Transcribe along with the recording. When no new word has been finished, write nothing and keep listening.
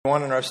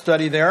On in our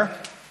study there.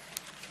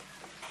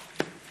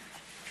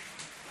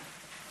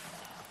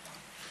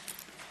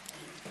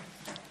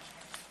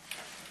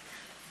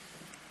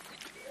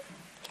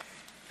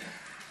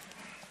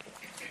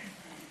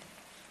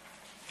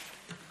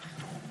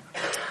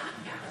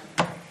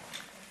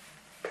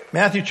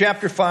 Matthew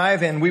chapter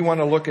 5, and we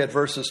want to look at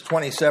verses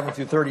 27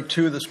 through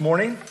 32 this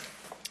morning.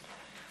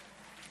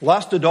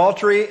 Lust,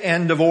 adultery,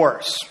 and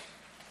divorce.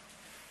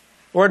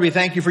 Lord, we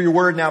thank you for your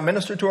word. Now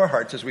minister to our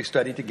hearts as we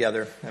study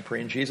together. I pray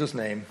in Jesus'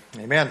 name.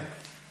 Amen.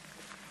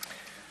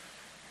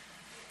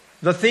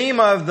 The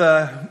theme of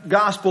the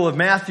Gospel of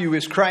Matthew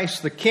is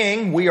Christ the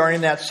King. We are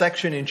in that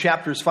section in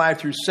chapters 5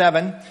 through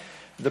 7.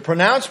 The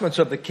pronouncements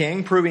of the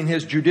King, proving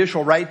his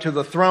judicial right to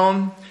the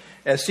throne,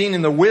 as seen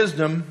in the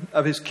wisdom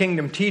of his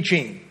kingdom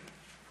teaching.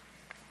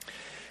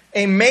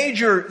 A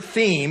major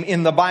theme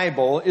in the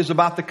Bible is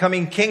about the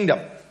coming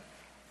kingdom.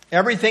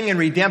 Everything in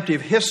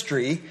redemptive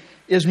history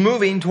is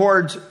moving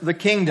towards the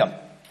kingdom.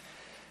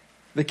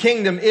 The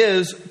kingdom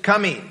is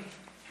coming.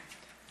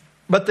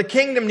 But the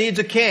kingdom needs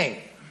a king.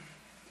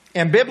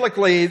 And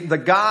biblically, the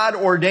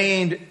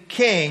God-ordained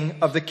king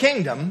of the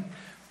kingdom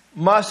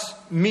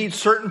must meet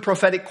certain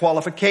prophetic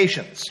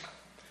qualifications.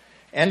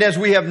 And as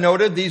we have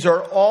noted, these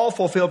are all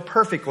fulfilled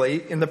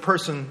perfectly in the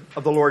person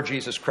of the Lord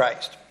Jesus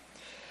Christ.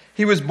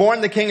 He was born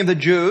the King of the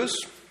Jews,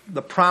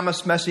 the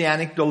promised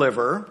messianic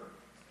deliverer.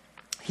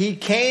 He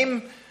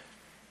came,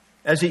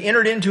 as he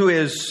entered into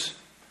his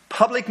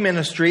public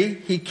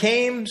ministry, he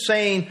came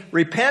saying,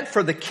 "Repent,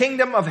 for the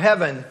kingdom of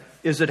heaven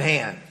is at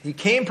hand." He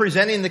came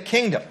presenting the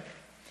kingdom.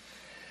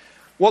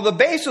 Well, the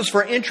basis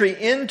for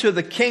entry into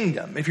the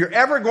kingdom, if you're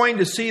ever going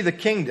to see the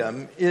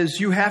kingdom, is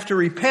you have to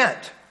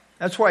repent.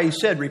 That's why he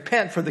said,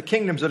 "Repent, for the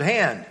kingdom's at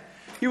hand."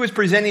 He's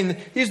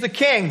the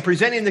king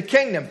presenting the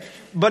kingdom.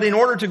 But in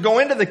order to go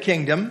into the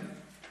kingdom,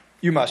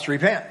 you must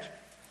repent.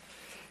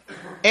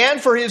 And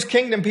for his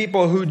kingdom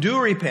people who do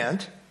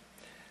repent,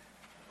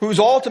 whose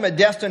ultimate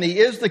destiny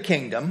is the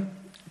kingdom,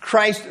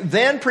 Christ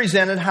then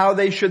presented how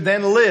they should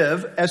then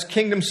live as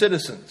kingdom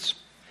citizens.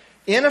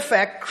 In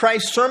effect,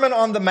 Christ's Sermon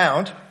on the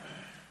Mount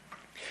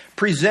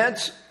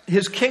presents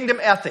his kingdom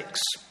ethics,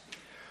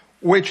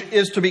 which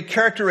is to be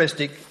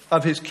characteristic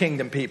of his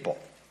kingdom people.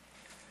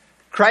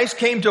 Christ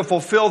came to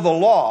fulfill the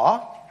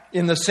law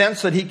in the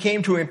sense that he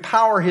came to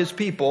empower his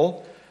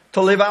people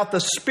to live out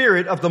the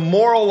spirit of the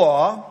moral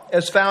law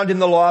as found in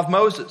the law of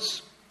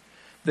Moses.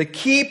 The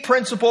key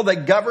principle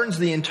that governs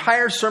the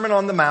entire Sermon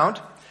on the Mount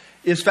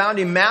is found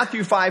in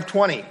Matthew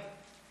 5:20,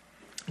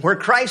 where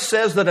Christ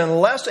says that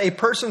unless a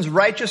person's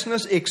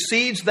righteousness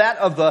exceeds that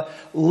of the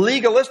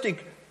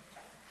legalistic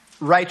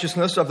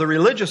righteousness of the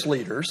religious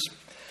leaders,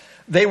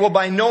 they will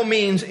by no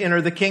means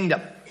enter the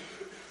kingdom.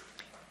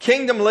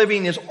 Kingdom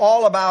living is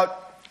all about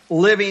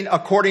living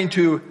according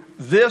to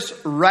this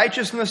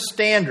righteousness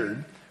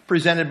standard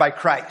presented by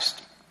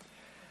Christ.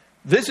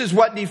 This is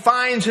what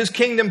defines his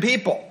kingdom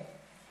people.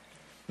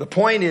 The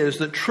point is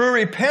that true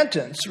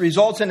repentance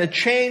results in a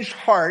changed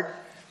heart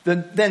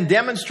that then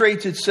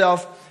demonstrates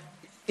itself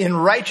in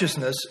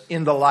righteousness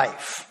in the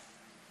life.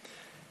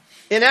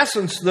 In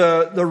essence,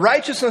 the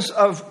righteousness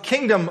of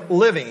kingdom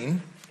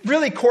living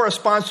really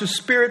corresponds to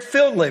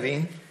spirit-filled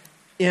living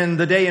in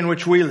the day in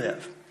which we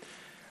live.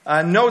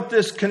 Note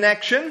this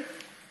connection.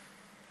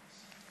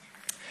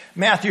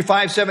 Matthew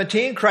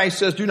 5:17, Christ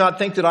says, "Do not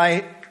think that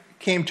I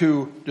came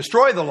to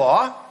destroy the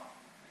law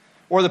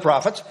or the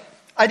prophets.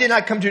 I did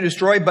not come to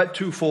destroy, but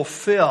to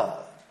fulfill."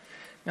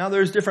 Now,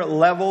 there's different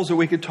levels that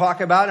we could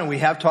talk about, and we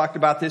have talked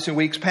about this in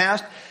weeks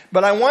past.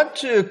 But I want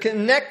to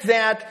connect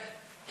that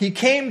he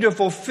came to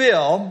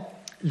fulfill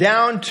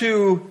down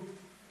to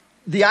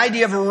the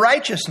idea of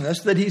righteousness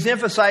that he's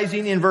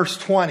emphasizing in verse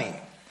 20.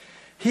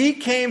 He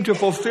came to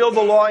fulfill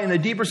the law in a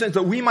deeper sense,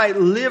 that we might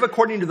live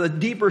according to the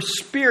deeper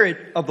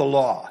spirit of the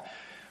law.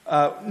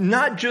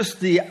 Not just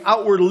the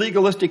outward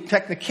legalistic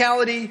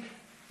technicality,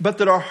 but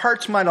that our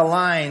hearts might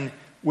align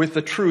with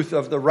the truth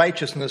of the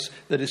righteousness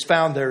that is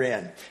found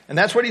therein. And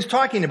that's what he's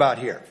talking about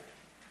here.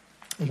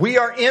 We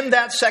are in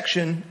that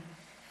section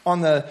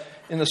in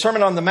the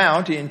Sermon on the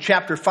Mount in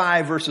chapter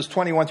 5, verses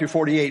 21 through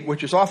 48,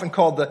 which is often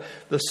called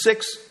the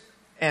sixth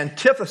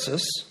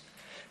antithesis,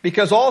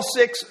 because all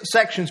six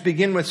sections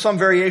begin with some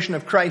variation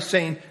of Christ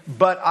saying,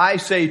 "But I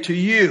say to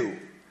you."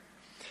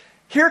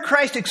 Here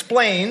Christ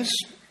explains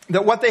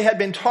that what they had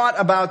been taught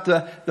about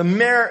the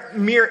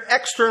mere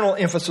external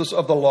emphasis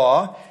of the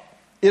law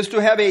is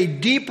to have a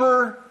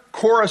deeper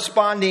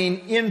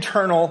corresponding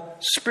internal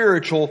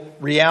spiritual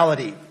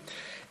reality.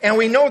 And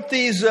we note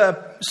these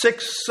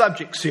 6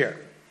 subjects here.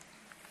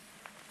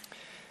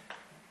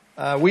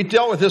 We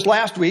dealt with this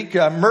last week,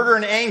 murder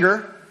and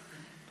anger,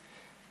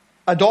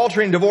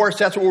 adultery and divorce,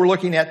 that's what we're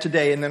looking at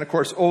today. And then, of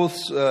course,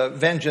 oaths,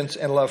 vengeance,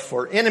 and love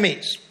for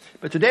enemies.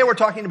 But today we're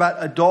talking about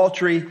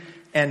adultery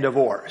and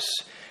divorce.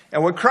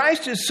 And what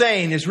Christ is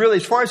saying is really,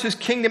 as far as his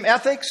kingdom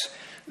ethics,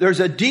 there's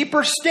a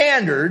deeper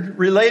standard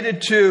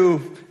related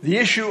to the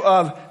issue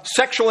of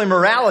sexual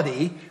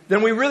immorality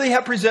than we really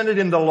have presented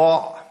in the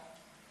law.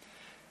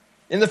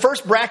 In the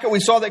first bracket, we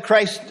saw that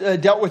Christ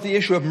dealt with the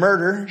issue of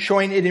murder,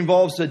 showing it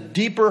involves the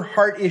deeper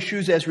heart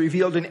issues as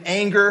revealed in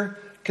anger,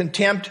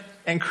 contempt,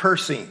 and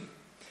cursing.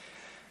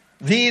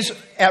 These,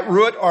 at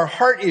root, are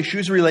heart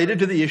issues related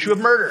to the issue of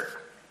murder.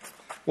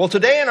 Well,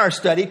 today in our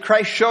study,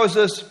 Christ shows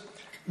us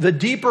the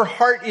deeper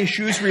heart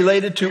issues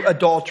related to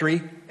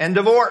adultery and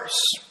divorce.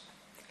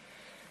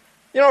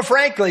 You know,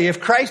 frankly, if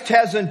Christ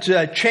hasn't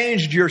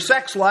changed your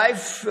sex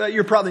life,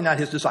 you're probably not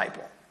his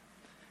disciple.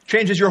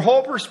 Changes your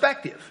whole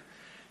perspective.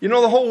 You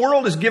know, the whole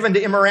world is given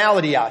to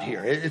immorality out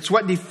here. It's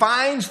what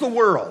defines the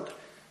world.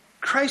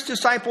 Christ's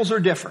disciples are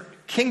different.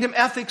 Kingdom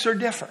ethics are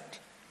different.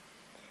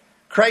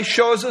 Christ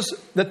shows us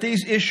that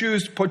these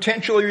issues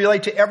potentially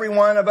relate to every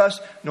one of us,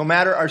 no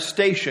matter our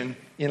station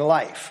in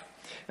life.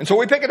 And so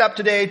we pick it up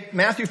today,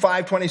 Matthew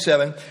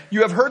 5:27.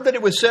 You have heard that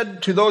it was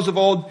said to those of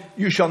old,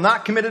 you shall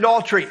not commit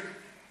adultery.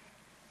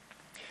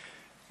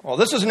 Well,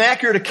 this is an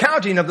accurate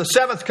accounting of the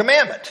seventh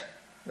commandment.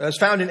 As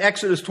found in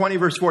Exodus 20,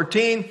 verse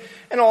 14,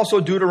 and also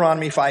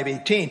Deuteronomy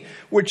 5:18,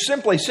 which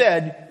simply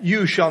said,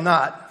 you shall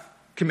not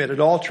commit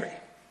adultery.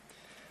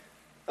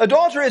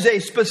 Adultery is a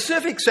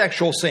specific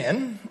sexual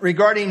sin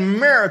regarding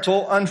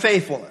marital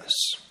unfaithfulness.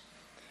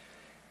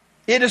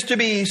 It is to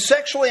be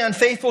sexually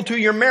unfaithful to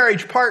your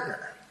marriage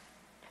partner.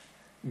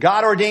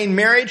 God ordained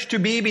marriage to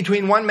be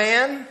between one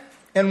man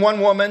and one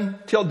woman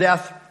till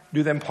death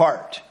do them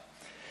part.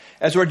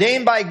 As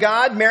ordained by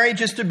God,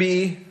 marriage is to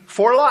be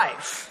for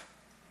life.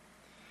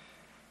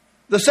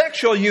 The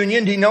sexual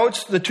union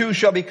denotes the two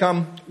shall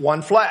become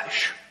one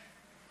flesh.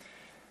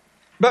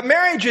 But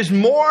marriage is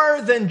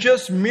more than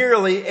just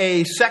merely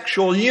a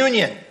sexual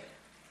union.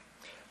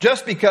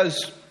 Just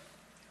because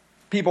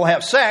people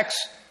have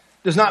sex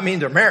does not mean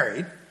they're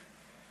married.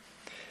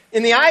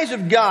 In the eyes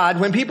of God,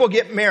 when people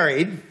get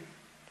married,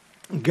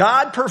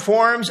 God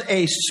performs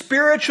a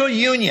spiritual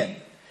union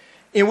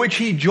in which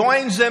he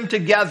joins them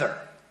together.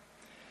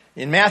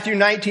 In Matthew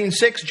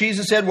 19:6,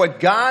 Jesus said, what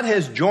God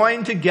has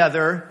joined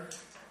together,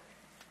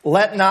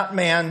 let not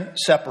man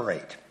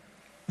separate.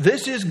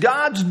 This is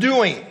God's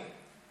doing,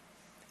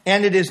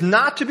 and it is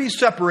not to be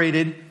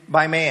separated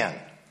by man.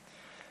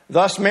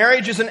 Thus,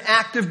 marriage is an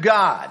act of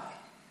God.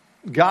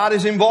 God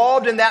is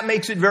involved, and that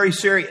makes it very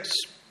serious.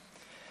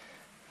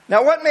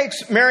 Now, what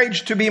makes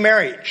marriage to be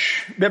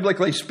marriage,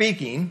 biblically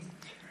speaking,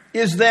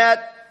 is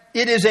that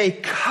it is a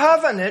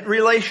covenant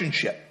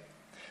relationship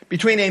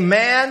between a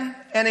man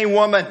and a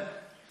woman.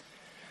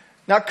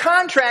 Now,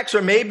 contracts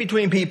are made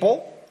between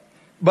people,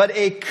 but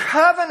a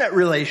covenant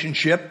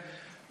relationship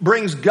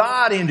brings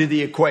God into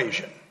the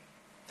equation.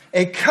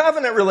 A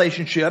covenant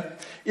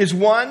relationship is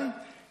one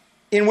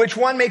in which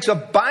one makes a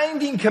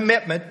binding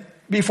commitment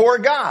before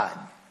God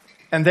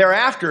and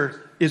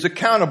thereafter is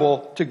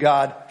accountable to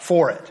God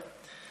for it.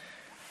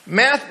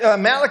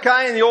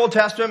 Malachi in the Old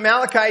Testament,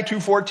 Malachi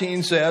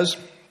 2:14 says,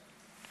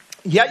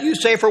 yet you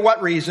say, for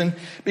what reason?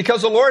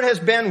 Because the Lord has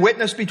been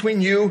witness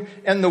between you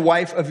and the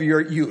wife of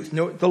your youth.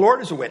 No, the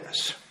Lord is a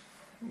witness.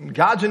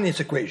 God's in this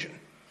equation.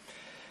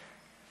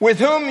 With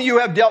whom you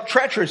have dealt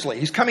treacherously.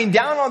 He's coming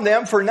down on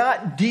them for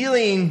not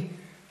dealing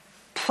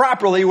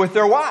properly with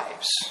their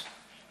wives.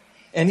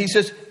 And he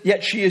says,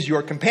 yet she is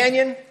your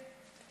companion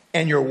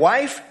and your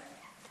wife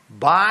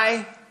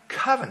by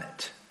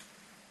covenant.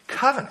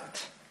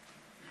 Covenant.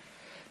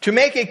 To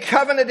make a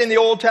covenant in the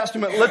Old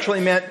Testament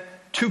literally meant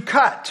to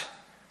cut.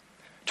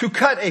 To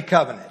cut a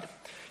covenant.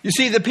 You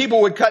see, the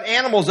people would cut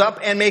animals up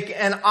and make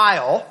an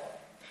aisle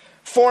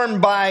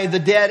formed by the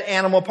dead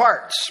animal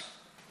parts.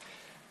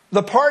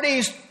 The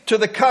parties to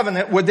the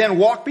covenant would then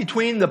walk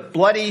between the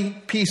bloody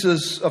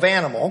pieces of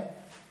animal,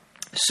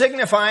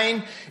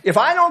 signifying, if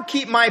I don't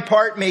keep my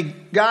part, may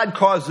God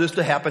cause this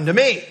to happen to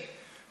me.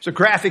 It's a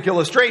graphic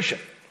illustration.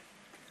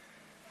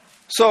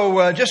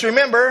 So just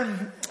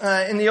remember,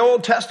 in the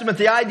Old Testament,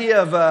 the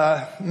idea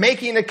of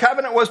making a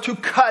covenant was to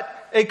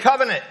cut a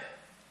covenant.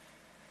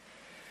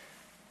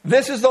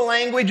 This is the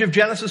language of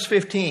Genesis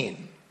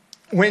 15.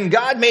 When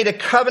God made a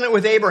covenant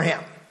with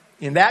Abraham,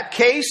 in that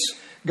case,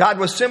 God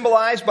was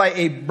symbolized by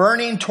a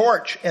burning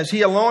torch as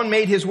he alone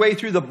made his way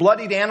through the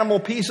bloodied animal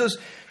pieces,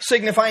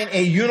 signifying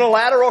a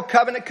unilateral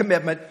covenant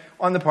commitment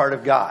on the part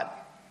of God.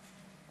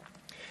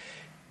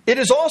 It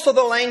is also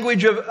the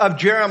language of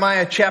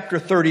Jeremiah chapter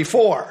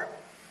 34.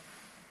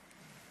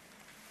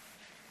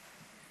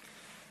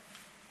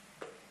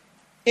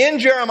 In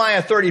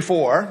Jeremiah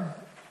 34,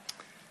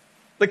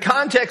 the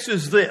context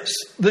is this.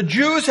 The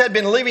Jews had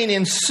been living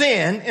in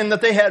sin in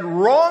that they had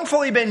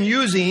wrongfully been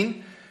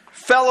using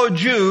fellow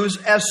Jews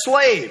as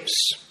slaves,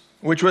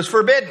 which was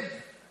forbidden.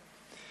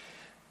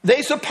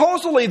 They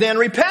supposedly then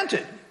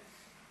repented.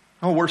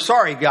 Oh, we're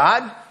sorry,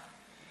 God.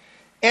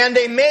 And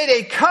they made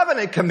a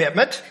covenant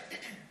commitment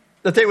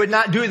that they would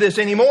not do this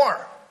anymore.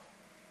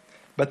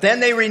 But then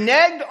they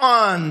reneged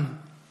on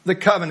the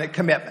covenant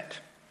commitment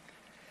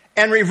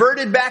and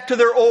reverted back to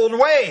their old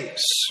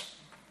ways.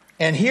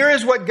 And here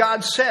is what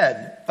God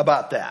said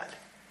about that.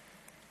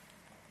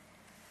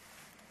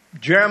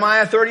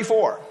 Jeremiah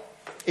 34,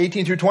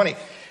 18 through 20.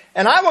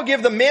 And I will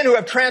give the men who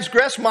have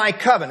transgressed my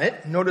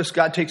covenant, notice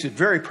God takes it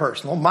very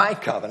personal, my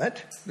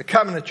covenant, the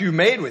covenant you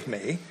made with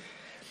me,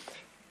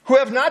 who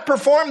have not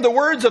performed the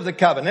words of the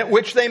covenant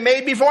which they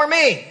made before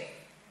me,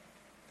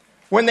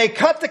 when they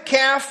cut the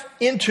calf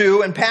in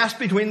two and passed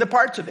between the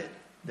parts of it.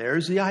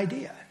 There's the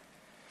idea.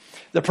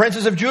 The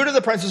princes of Judah,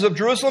 the princes of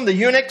Jerusalem, the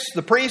eunuchs,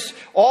 the priests,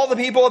 all the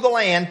people of the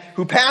land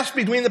who passed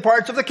between the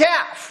parts of the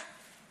calf.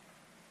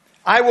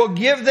 I will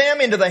give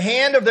them into the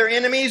hand of their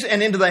enemies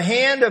and into the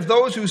hand of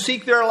those who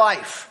seek their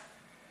life.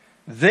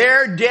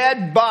 Their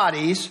dead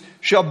bodies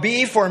shall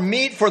be for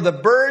meat for the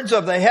birds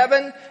of the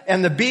heaven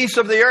and the beasts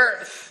of the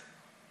earth.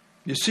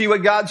 You see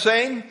what God's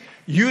saying?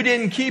 You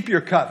didn't keep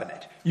your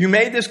covenant. You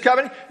made this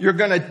covenant. You're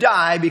going to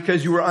die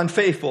because you were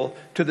unfaithful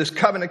to this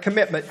covenant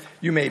commitment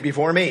you made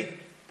before me.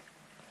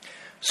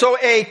 So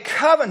a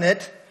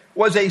covenant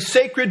was a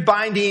sacred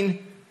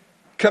binding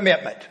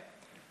commitment,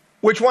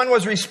 which one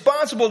was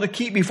responsible to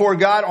keep before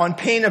God on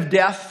pain of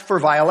death for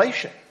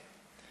violation.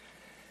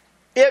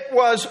 It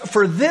was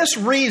for this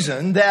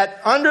reason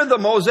that under the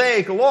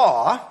Mosaic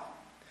law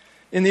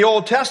in the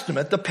Old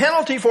Testament, the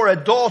penalty for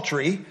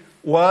adultery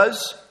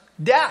was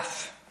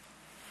death.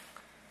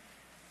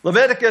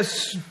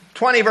 Leviticus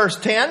 20 verse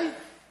 10,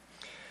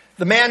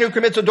 the man who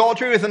commits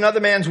adultery with another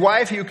man's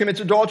wife, he who commits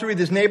adultery with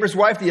his neighbor's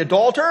wife, the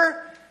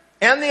adulterer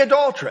and the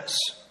adulteress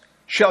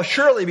shall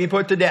surely be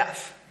put to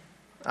death.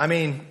 I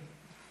mean,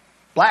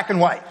 black and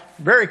white,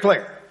 very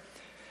clear.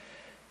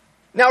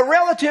 Now,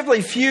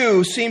 relatively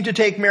few seem to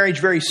take marriage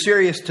very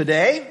serious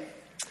today.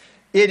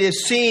 It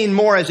is seen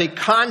more as a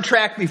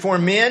contract before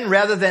men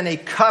rather than a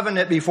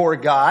covenant before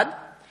God.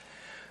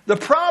 The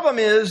problem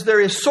is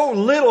there is so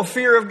little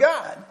fear of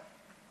God,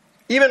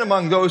 even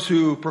among those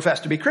who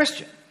profess to be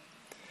Christian.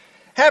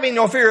 Having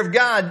no fear of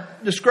God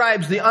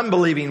describes the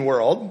unbelieving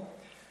world.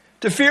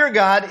 To fear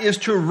God is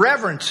to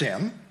reverence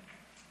Him.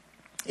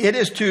 It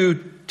is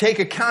to take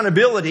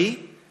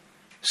accountability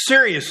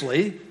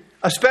seriously,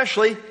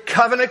 especially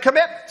covenant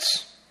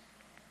commitments.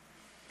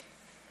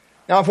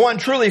 Now, if one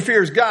truly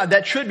fears God,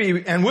 that should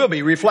be and will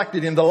be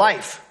reflected in the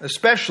life,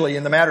 especially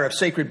in the matter of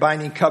sacred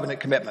binding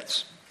covenant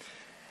commitments.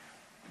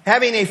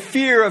 Having a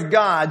fear of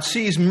God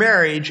sees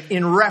marriage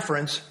in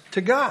reference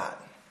to God.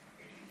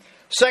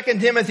 2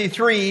 Timothy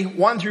 3,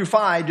 1 through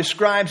 5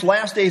 describes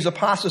last days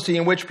apostasy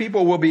in which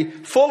people will be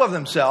full of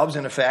themselves,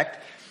 in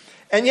effect,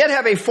 and yet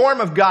have a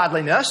form of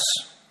godliness.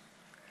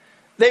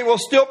 They will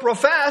still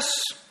profess,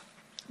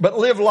 but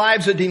live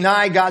lives that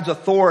deny God's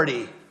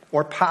authority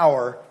or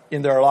power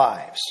in their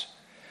lives.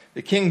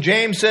 The King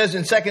James says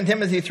in 2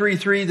 Timothy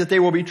 3:3 that they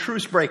will be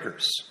truce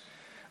breakers.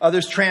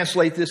 Others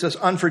translate this as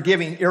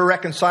unforgiving,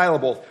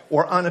 irreconcilable,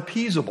 or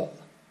unappeasable.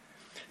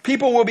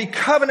 People will be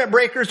covenant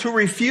breakers who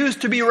refuse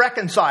to be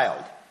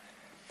reconciled.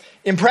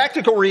 In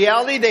practical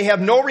reality, they have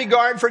no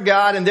regard for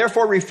God and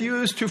therefore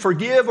refuse to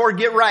forgive or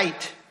get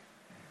right.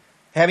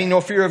 Having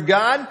no fear of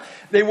God,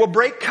 they will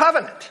break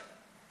covenant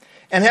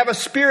and have a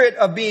spirit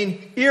of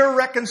being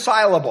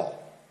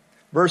irreconcilable.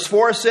 Verse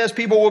 4 says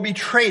people will be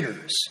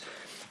traitors.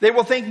 They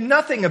will think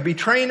nothing of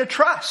betraying a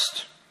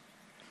trust.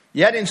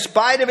 Yet in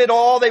spite of it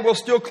all, they will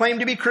still claim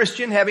to be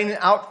Christian, having an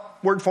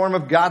outward form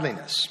of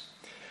godliness.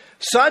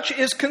 Such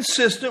is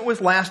consistent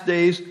with last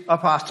days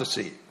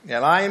apostasy.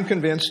 And I am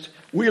convinced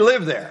we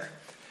live there.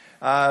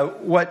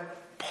 What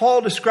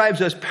Paul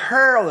describes as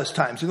perilous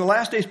times. In the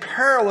last days,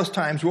 perilous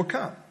times will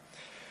come.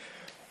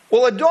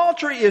 Well,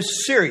 adultery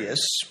is serious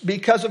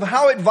because of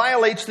how it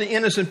violates the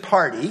innocent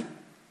party.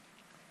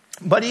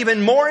 But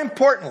even more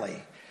importantly,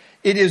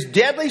 it is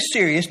deadly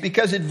serious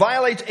because it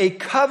violates a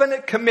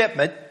covenant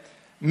commitment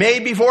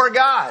made before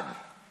God.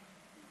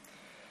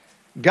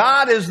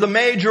 God is the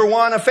major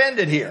one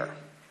offended here.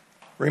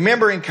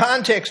 Remember, in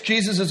context,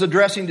 Jesus is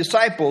addressing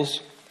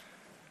disciples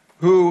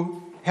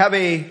who have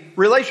a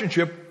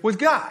relationship with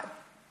God.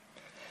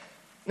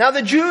 Now,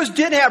 the Jews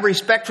did have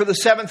respect for the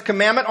seventh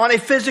commandment on a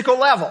physical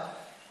level.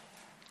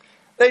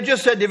 They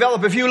just had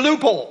developed a few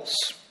loopholes,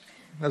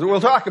 as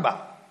we'll talk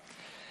about.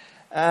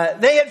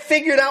 They had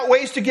figured out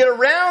ways to get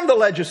around the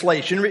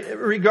legislation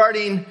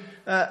regarding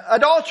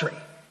adultery.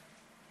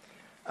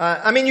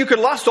 You could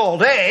lust all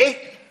day,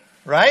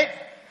 right?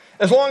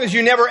 As long as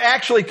you never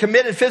actually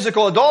committed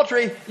physical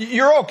adultery,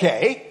 you're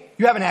okay.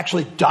 You haven't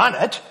actually done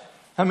it.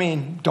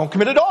 Don't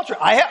commit adultery.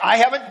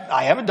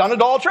 I haven't done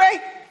adultery.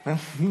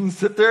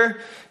 Sit there,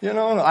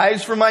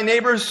 eyes for my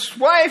neighbor's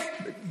wife.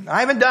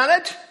 I haven't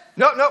done it.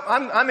 No,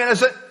 I'm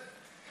innocent.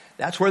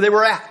 That's where they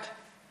were at.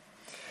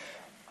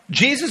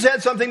 Jesus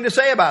had something to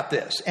say about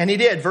this, and he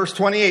did. Verse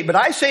 28, but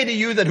I say to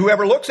you that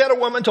whoever looks at a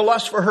woman to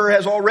lust for her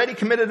has already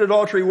committed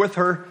adultery with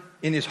her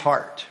in his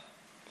heart.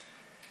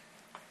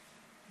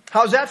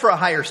 How's that for a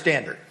higher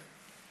standard?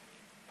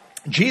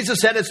 Jesus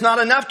said it's not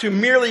enough to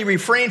merely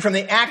refrain from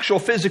the actual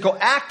physical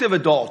act of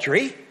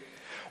adultery.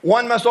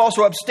 One must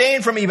also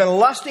abstain from even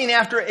lusting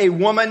after a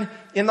woman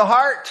in the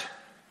heart.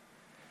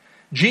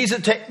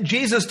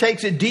 Jesus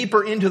takes it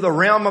deeper into the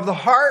realm of the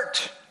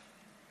heart.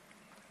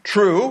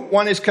 True,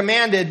 one is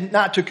commanded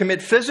not to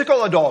commit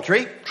physical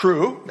adultery.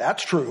 True,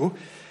 that's true.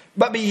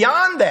 But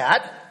beyond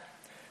that,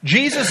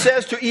 Jesus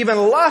says to even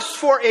lust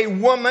for a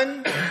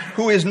woman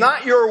who is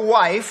not your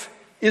wife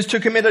is to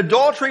commit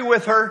adultery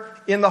with her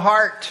in the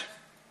heart.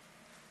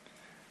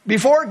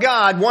 Before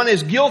God, one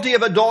is guilty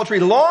of adultery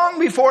long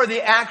before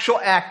the actual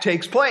act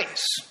takes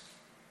place.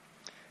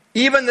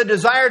 Even the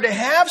desire to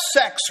have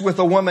sex with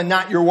a woman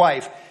not your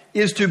wife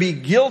is to be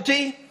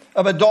guilty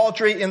of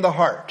adultery in the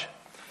heart.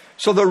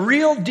 So the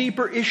real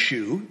deeper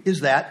issue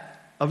is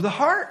that of the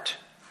heart.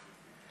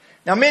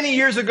 Now, many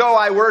years ago,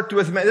 I worked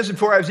with, this is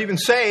before I was even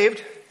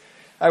saved,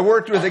 I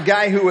worked with a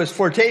guy who was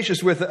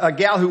flirtatious with a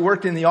gal who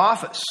worked in the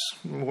office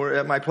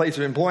at my place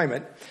of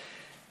employment.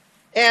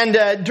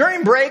 And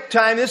during break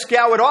time, this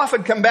gal would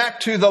often come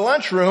back to the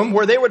lunchroom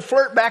where they would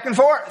flirt back and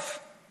forth.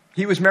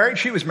 He was married,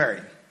 she was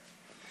married.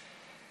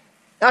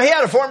 Now, he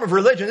had a form of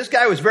religion. This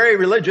guy was very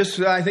religious.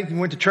 I think he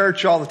went to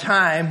church all the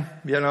time,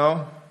 you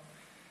know.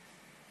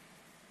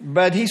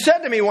 But he said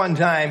to me one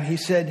time, he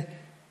said,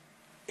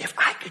 if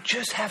I could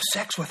just have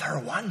sex with her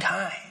one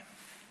time.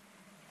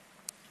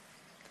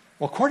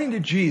 Well, according to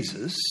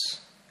Jesus,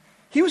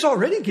 he was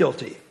already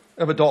guilty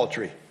of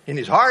adultery in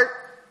his heart,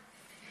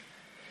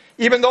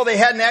 even though they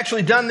hadn't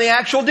actually done the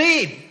actual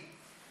deed.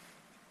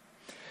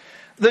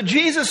 The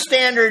Jesus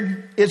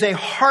standard is a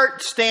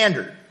heart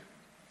standard.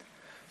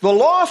 The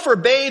law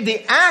forbade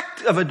the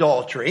act of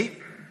adultery.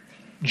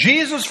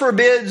 Jesus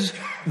forbids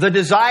the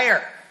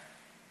desire.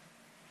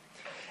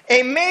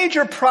 A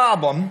major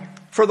problem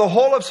for the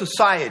whole of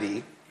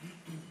society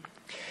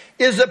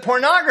is that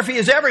pornography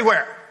is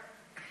everywhere.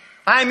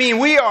 I mean,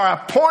 we are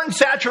a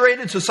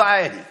porn-saturated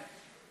society.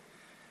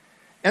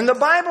 And the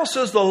Bible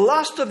says the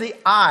lust of the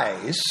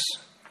eyes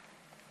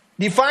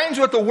defines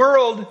what the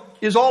world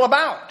is all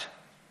about.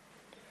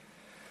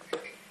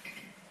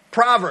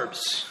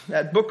 Proverbs,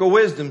 that book of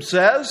wisdom,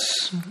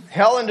 says,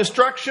 hell and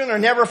destruction are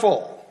never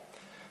full,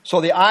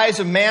 so the eyes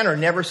of man are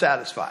never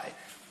satisfied.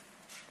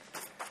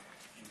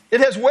 It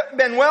has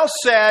been well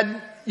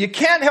said, you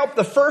can't help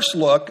the first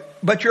look,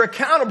 but you're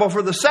accountable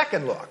for the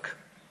second look.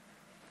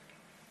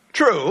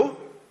 True.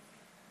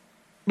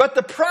 But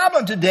the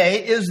problem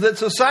today is that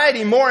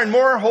society more and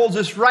more holds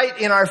this right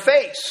in our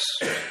face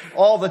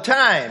all the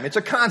time. It's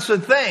a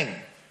constant thing.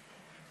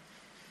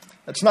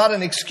 It's not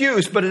an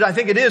excuse, but I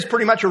think it is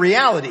pretty much a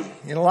reality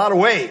in a lot of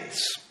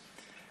ways.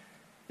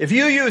 If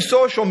you use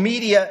social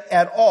media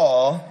at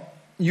all,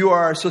 you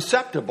are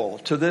susceptible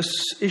to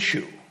this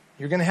issue.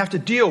 You're going to have to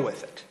deal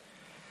with it.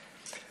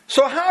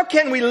 So how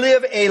can we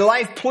live a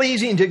life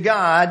pleasing to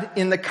God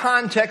in the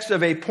context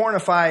of a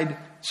pornified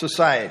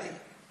society?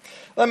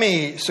 Let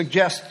me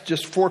suggest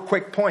just 4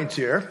 quick points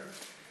here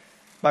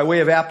by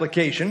way of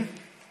application.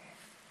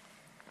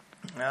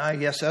 I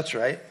guess that's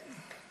right.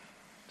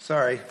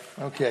 Sorry.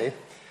 Okay.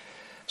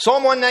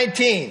 Psalm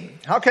 119.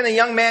 How can a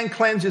young man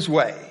cleanse his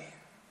way?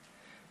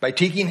 By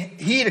taking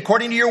heed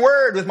according to your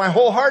word. With my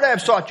whole heart I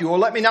have sought you. Oh,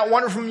 let me not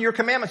wander from your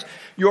commandments.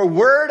 Your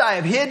word I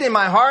have hid in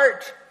my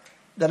heart,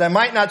 that I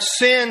might not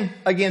sin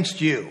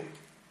against you.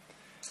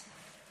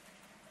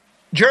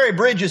 Jerry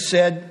Bridges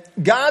said,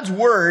 God's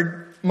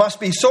word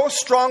must be so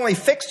strongly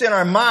fixed in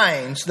our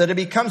minds that it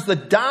becomes the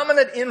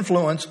dominant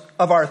influence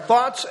of our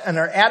thoughts and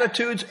our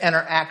attitudes and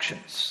our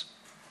actions.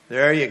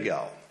 There you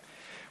go.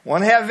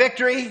 Want to have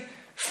victory?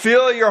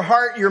 Fill your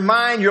heart, your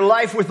mind, your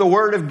life with the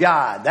Word of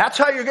God. That's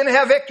how you're going to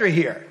have victory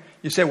here.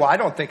 You say, well, I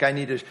don't think I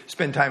need to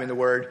spend time in the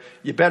Word.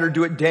 You better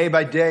do it day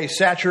by day.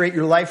 Saturate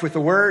your life with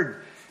the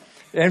Word.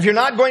 And if you're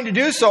not going to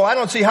do so, I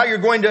don't see how you're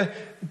going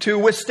to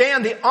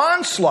withstand the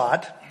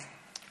onslaught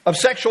of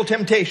sexual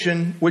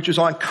temptation, which is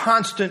on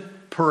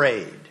constant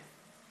parade.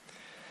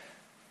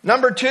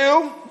 Number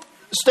 2,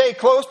 stay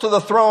close to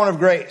the throne of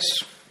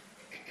grace.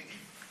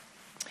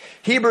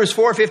 Hebrews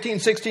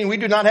 4:15-16, we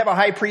do not have a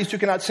high priest who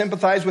cannot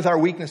sympathize with our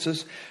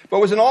weaknesses, but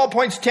was in all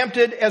points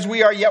tempted as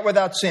we are, yet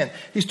without sin.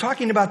 He's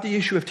talking about the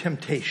issue of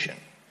temptation.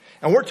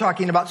 And we're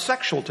talking about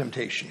sexual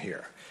temptation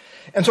here.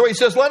 And so he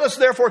says, let us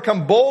therefore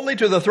come boldly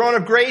to the throne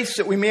of grace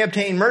that we may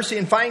obtain mercy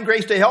and find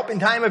grace to help in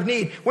time of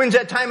need. When's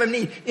that time of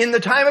need? In the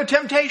time of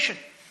temptation.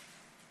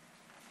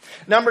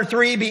 Number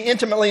 3, be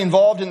intimately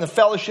involved in the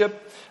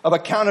fellowship of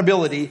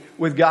accountability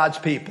with God's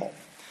people.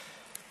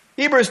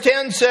 Hebrews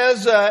 10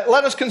 says,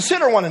 let us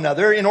consider one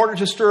another in order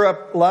to stir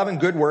up love and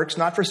good works,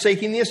 not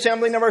forsaking the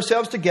assembling of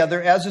ourselves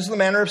together, as is the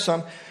manner of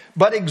some,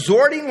 but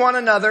exhorting one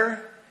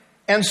another,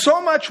 and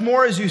so much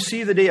more as you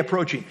see the day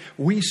approaching.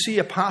 We see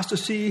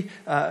apostasy,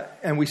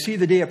 and we see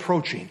the day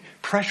approaching.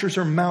 Pressures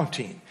are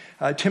mounting.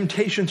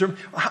 Temptations are...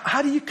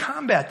 How do you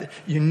combat that?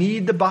 You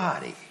need the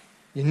body.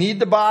 You need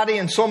the body,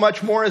 and so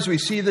much more as we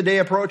see the day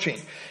approaching.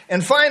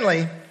 And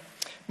finally,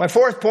 my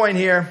 4th point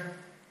here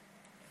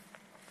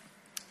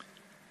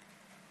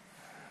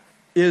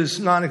is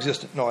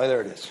non-existent. No,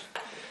 there it is.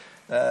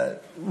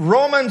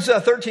 Romans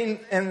 13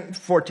 and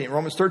 14.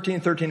 Romans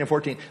 13, 13 and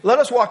 14. Let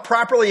us walk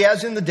properly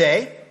as in the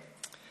day,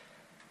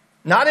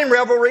 not in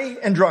revelry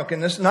and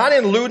drunkenness, not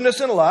in lewdness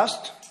and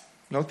lust.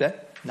 Note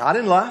that. Not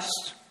in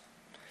lust,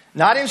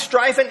 not in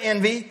strife and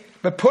envy,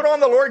 but put on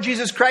the Lord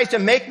Jesus Christ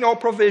and make no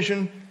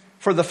provision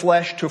for the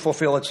flesh to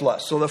fulfill its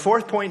lust. So the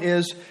 4th point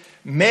is,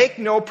 make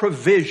no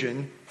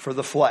provision for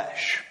the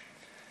flesh.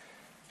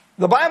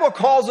 The Bible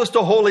calls us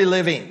to holy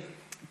living.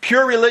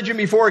 Pure religion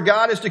before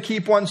God is to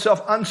keep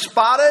oneself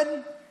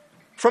unspotted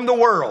from the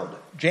world.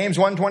 James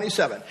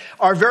 1:27.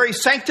 Our very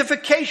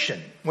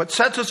sanctification, what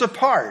sets us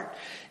apart,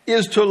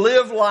 is to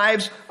live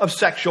lives of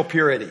sexual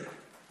purity.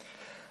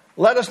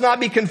 Let us not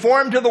be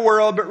conformed to the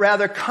world, but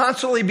rather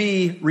constantly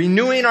be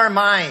renewing our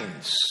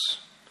minds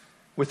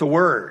with the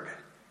Word.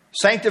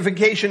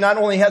 Sanctification not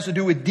only has to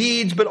do with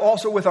deeds, but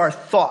also with our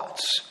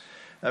thoughts.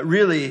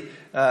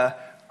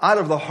 Out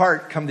of the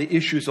heart come the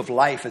issues of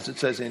life, as it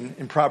says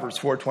in Proverbs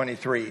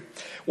 4:23.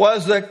 Well,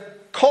 as the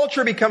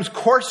culture becomes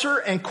coarser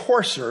and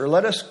coarser,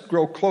 let us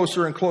grow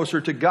closer and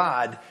closer to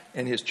God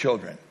and His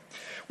children.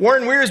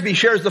 Warren Wiersbe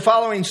shares the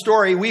following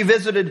story. We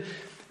visited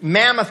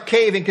Mammoth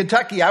Cave in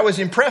Kentucky. I was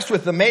impressed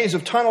with the maze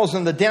of tunnels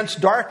and the dense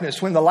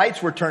darkness when the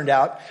lights were turned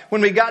out.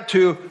 When we got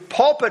to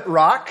Pulpit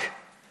Rock,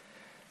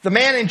 the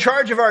man in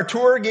charge of our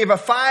tour gave a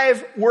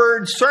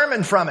 5-word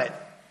sermon from it.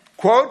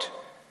 Quote,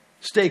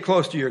 "Stay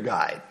close to your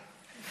guide."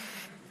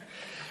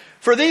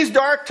 For these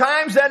dark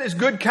times, that is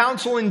good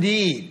counsel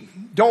indeed.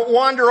 Don't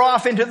wander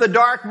off into the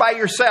dark by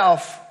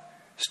yourself.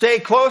 Stay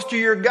close to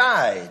your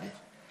guide,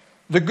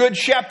 the Good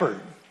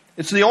Shepherd.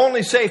 It's the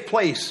only safe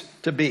place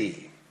to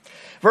be.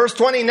 Verse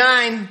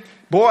 29,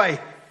 boy,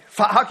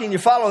 how can you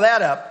follow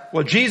that up?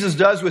 Well, Jesus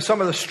does with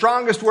some of the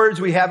strongest words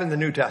we have in the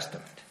New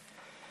Testament.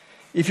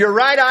 If your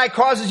right eye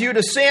causes you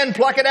to sin,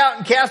 pluck it out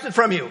and cast it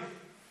from you.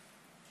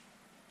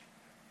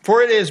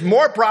 For it is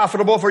more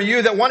profitable for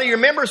you that one of your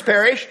members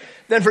perish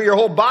than for your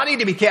whole body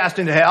to be cast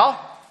into hell.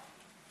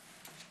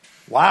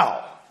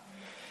 Wow.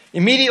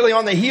 Immediately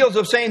on the heels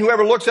of saying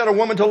whoever looks at a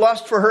woman to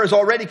lust for her has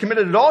already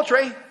committed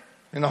adultery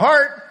in the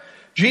heart,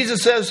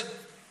 Jesus says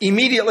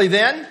immediately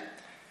then,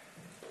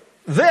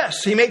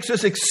 he makes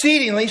this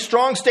exceedingly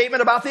strong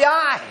statement about the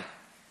eye.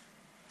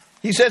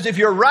 He says, if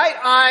your right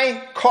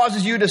eye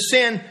causes you to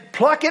sin,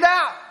 pluck it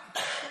out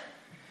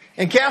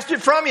and cast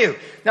it from you.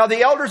 Now,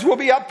 the elders will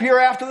be up here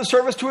after the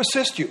service to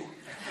assist you.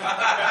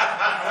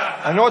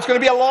 I know it's going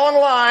to be a long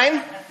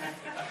line.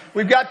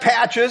 We've got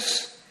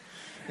patches.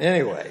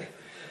 Anyway.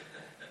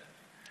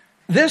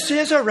 This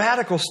is a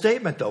radical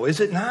statement, though, is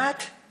it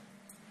not?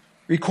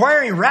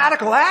 Requiring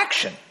radical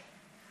action.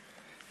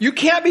 You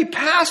can't be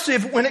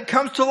passive when it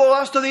comes to the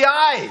lust of the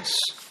eyes.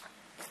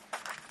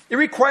 It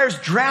requires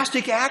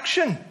drastic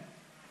action.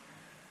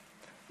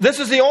 This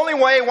is the only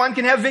way one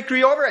can have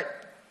victory over it.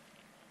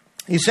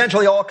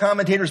 Essentially, all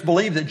commentators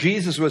believe that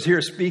Jesus was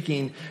here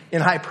speaking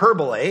in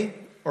hyperbole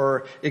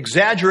or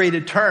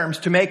exaggerated terms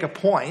to make a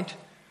point.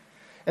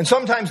 And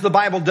sometimes the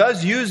Bible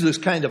does use this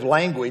kind of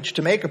language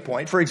to make a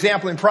point. For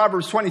example, in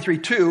Proverbs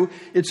 23:2,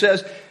 it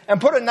says, "And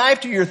put a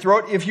knife to your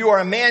throat if you are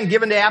a man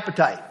given to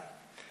appetite."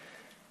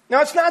 Now,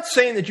 it's not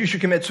saying that you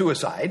should commit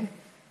suicide,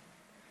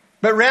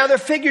 but rather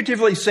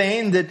figuratively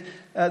saying that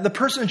the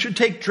person should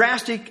take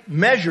drastic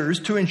measures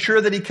to ensure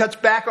that he cuts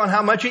back on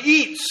how much he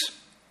eats.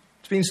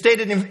 It's being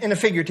stated in a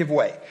figurative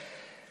way.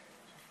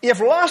 If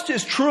lust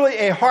is truly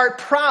a heart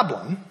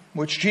problem,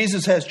 which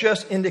Jesus has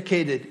just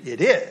indicated it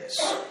is,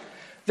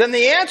 then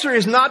the answer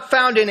is not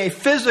found in a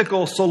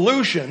physical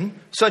solution,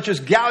 such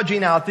as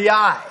gouging out the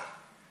eye.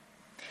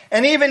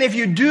 And even if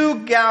you do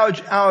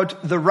gouge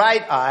out the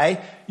right eye,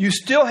 you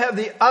still have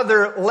the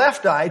other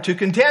left eye to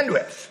contend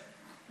with.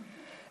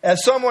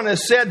 As someone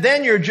has said,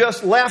 then you're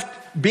just left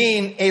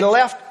being a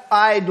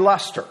left-eyed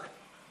luster.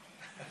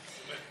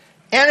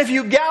 And if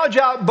you gouge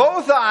out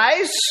both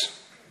eyes,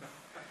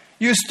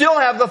 you still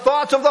have the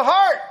thoughts of the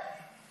heart.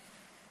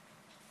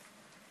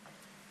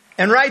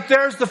 And right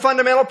there's the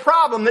fundamental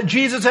problem that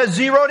Jesus has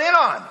zeroed in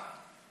on.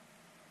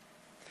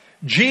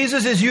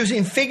 Jesus is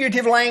using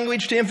figurative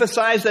language to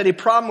emphasize that a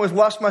problem with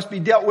lust must be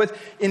dealt with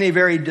in a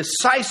very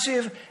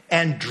decisive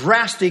and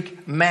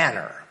drastic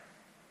manner.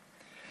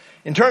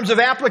 In terms of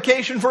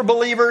application for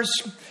believers,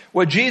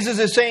 what Jesus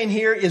is saying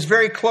here is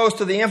very close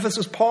to the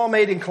emphasis Paul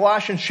made in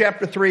Colossians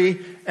chapter 3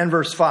 and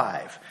verse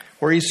 5,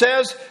 where he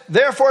says,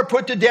 "Therefore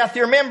put to death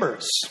your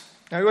members."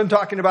 Now, he wasn't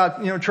talking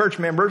about, church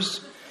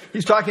members.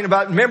 He's talking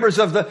about members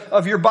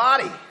of your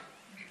body,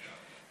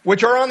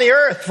 which are on the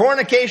earth: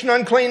 fornication,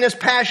 uncleanness,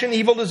 passion,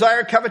 evil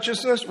desire,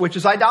 covetousness, which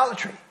is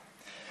idolatry.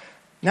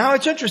 Now,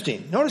 it's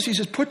interesting. Notice he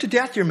says, put to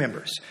death your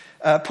members.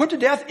 Put to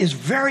death is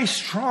very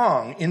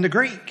strong in the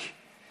Greek.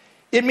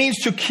 It means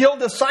to kill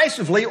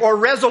decisively or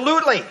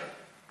resolutely.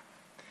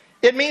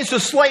 It means to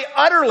slay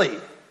utterly.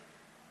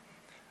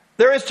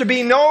 There is to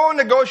be no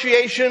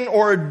negotiation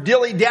or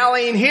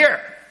dilly-dallying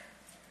here.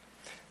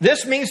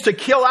 This means to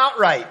kill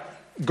outright.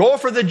 Go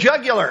for the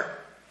jugular.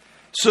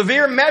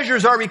 Severe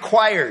measures are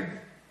required.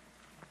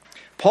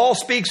 Paul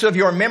speaks of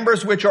your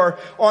members which are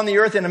on the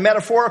earth in a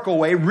metaphorical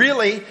way.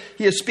 Really,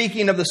 he is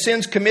speaking of the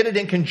sins committed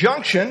in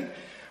conjunction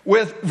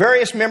with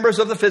various members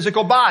of the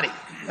physical body.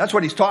 That's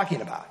what he's talking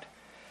about.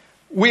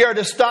 We are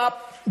to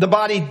stop the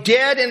body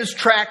dead in its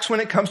tracks when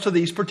it comes to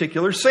these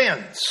particular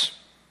sins.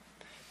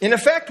 In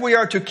effect, we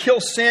are to kill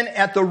sin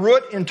at the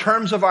root in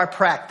terms of our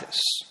practice.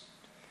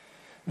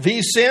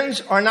 These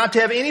sins are not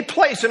to have any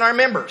place in our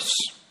members.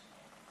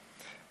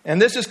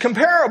 And this is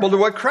comparable to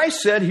what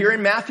Christ said here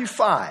in Matthew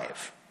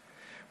 5,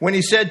 when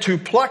he said to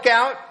pluck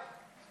out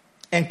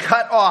and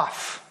cut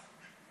off.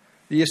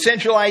 The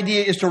essential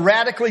idea is to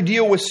radically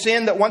deal with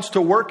sin that wants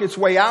to work its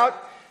way out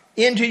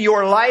into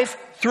your life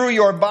through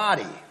your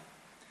body.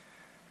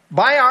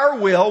 By our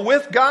will,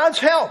 with God's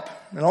help,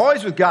 and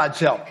always with God's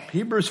help,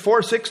 Hebrews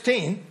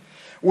 4:16,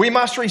 we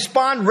must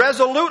respond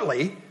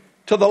resolutely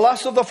to the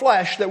lusts of the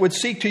flesh that would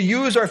seek to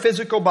use our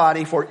physical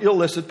body for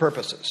illicit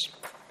purposes.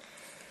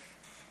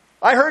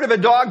 I heard of a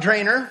dog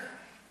trainer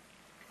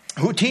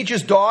who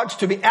teaches dogs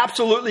to be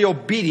absolutely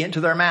obedient to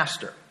their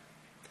master.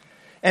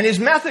 And his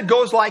method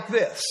goes like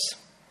this.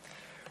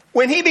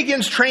 When he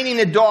begins training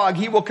a dog,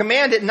 he will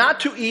command it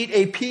not to eat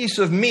a piece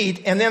of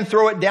meat and then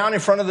throw it down in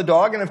front of the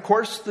dog. And of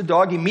course, the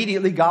dog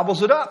immediately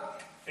gobbles it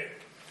up.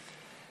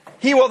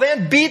 He will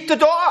then beat the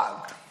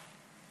dog.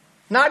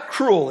 Not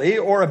cruelly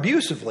or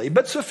abusively,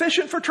 but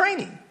sufficient for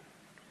training.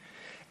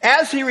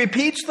 As he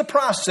repeats the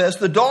process,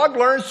 the dog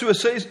learns to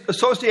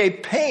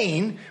associate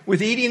pain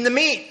with eating the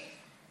meat,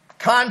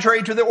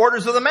 contrary to the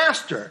orders of the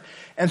master.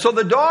 And so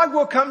the dog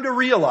will come to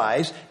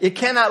realize it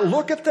cannot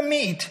look at the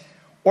meat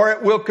or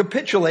it will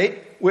capitulate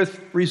with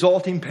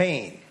resulting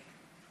pain.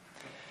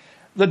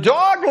 The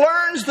dog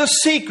learns the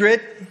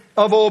secret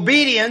of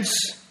obedience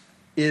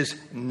is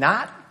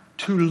not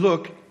to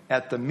look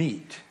at the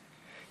meat.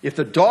 If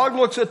the dog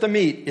looks at the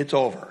meat, it's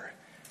over.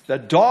 The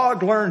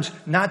dog learns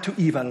not to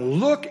even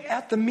look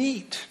at the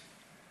meat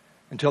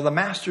until the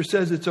master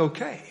says it's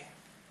okay.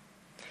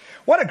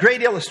 What a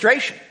great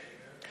illustration.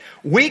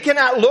 We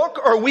cannot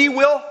look or we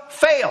will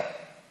fail.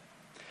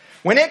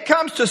 When it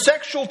comes to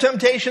sexual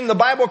temptation, the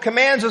Bible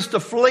commands us to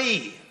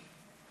flee.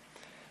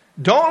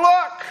 Don't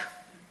look.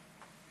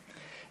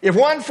 If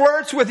one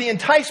flirts with the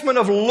enticement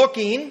of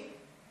looking,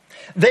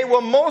 they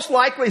will most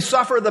likely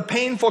suffer the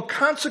painful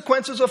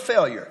consequences of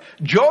failure.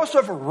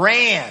 Joseph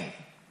ran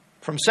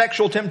from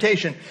sexual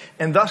temptation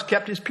and thus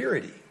kept his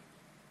purity.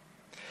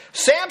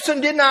 Samson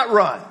did not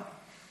run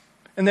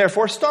and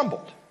therefore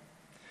stumbled.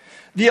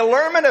 The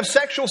allurement of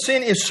sexual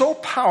sin is so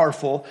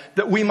powerful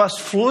that we must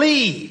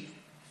flee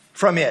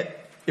from it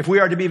if we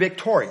are to be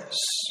victorious.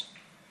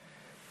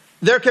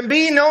 There can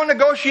be no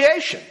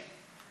negotiation.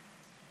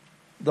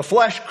 The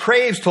flesh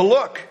craves to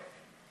look.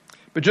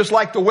 But just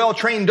like the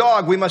well-trained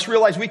dog, we must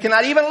realize we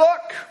cannot even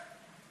look,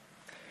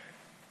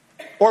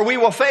 or we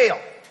will fail.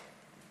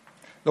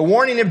 The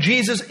warning of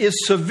Jesus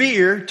is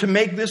severe to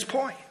make this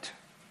point.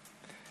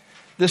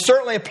 This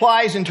certainly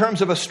applies in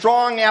terms of a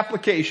strong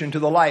application to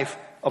the life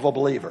of a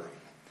believer.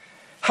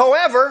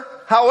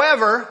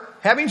 However,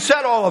 having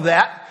said all of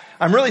that,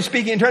 I'm really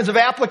speaking in terms of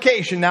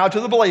application now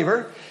to the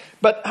believer.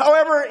 But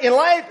however, in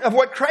light of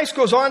what Christ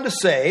goes on to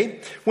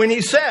say, when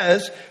he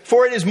says,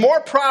 "For it is more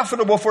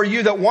profitable for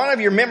you that one of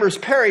your members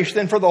perish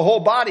than for the whole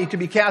body to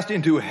be cast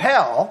into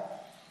hell,"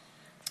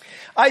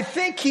 I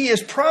think he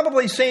is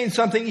probably saying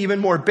something even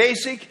more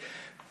basic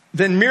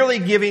than merely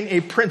giving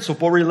a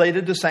principle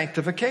related to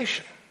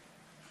sanctification.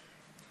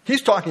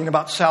 He's talking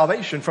about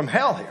salvation from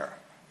hell here.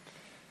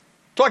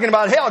 Talking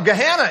about hell.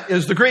 Gehenna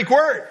is the Greek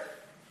word,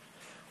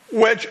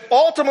 which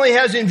ultimately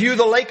has in view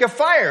the lake of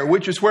fire,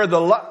 which is where the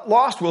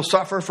lost will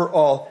suffer for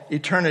all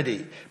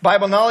eternity.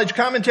 Bible Knowledge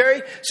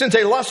Commentary: since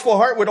a lustful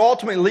heart would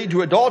ultimately lead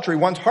to adultery,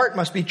 one's heart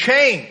must be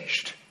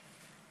changed.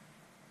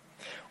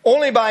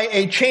 Only by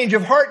a change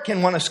of heart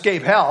can one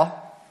escape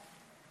hell.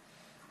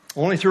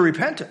 Only through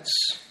repentance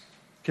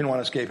can one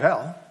escape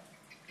hell.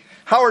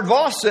 Howard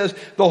Voss says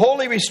the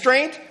holy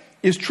restraint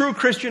is true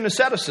Christian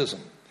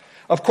asceticism.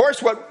 Of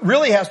course, what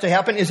really has to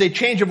happen is a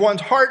change of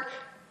one's heart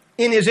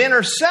in his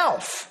inner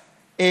self,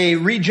 a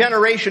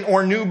regeneration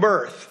or new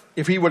birth,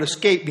 if he would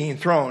escape being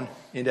thrown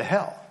into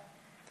hell.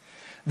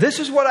 This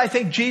is what I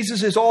think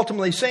Jesus is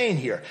ultimately saying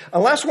here.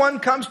 Unless one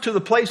comes to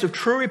the place of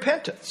true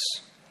repentance,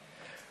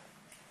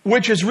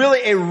 which is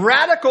really a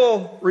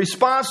radical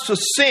response to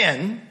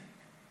sin,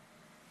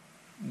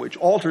 which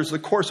alters the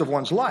course of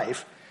one's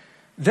life,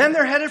 then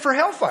they're headed for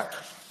hellfire.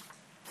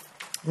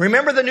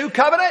 Remember the new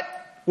covenant?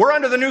 We're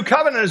under the new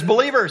covenant as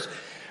believers.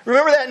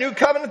 Remember that new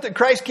covenant that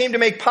Christ came to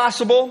make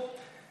possible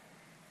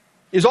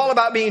is all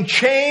about being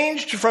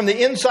changed from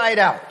the inside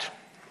out.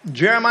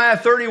 Jeremiah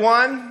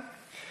 31,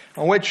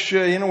 on which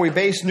we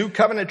base new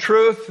covenant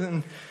truth,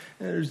 and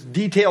there's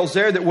details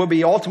there that will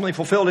be ultimately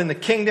fulfilled in the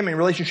kingdom in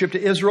relationship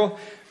to Israel.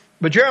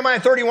 But Jeremiah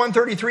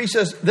 31:33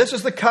 says, "This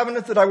is the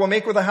covenant that I will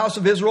make with the house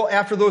of Israel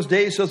after those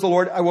days, says the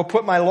Lord. I will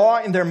put my law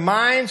in their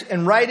minds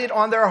and write it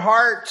on their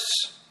hearts.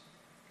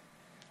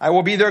 I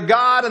will be their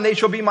God and they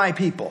shall be my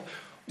people."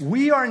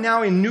 We are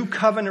now in new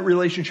covenant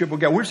relationship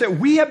with God. We're saying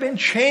we have been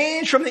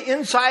changed from the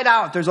inside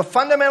out. There's a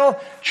fundamental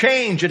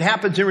change that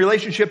happens in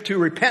relationship to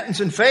repentance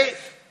and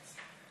faith.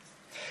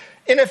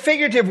 In a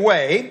figurative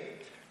way,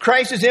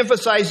 Christ is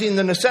emphasizing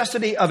the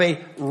necessity of a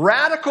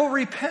radical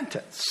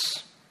repentance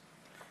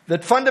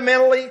that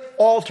fundamentally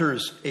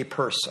alters a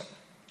person.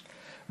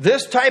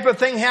 This type of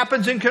thing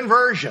happens in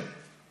conversion.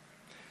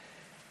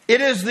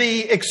 It is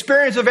the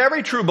experience of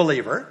every true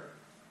believer.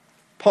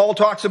 Paul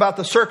talks about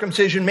the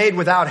circumcision made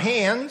without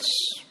hands,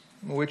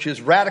 which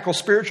is radical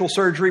spiritual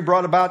surgery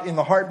brought about in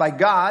the heart by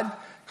God,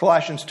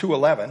 Colossians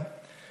 2:11.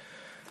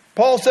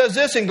 Paul says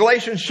this in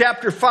Galatians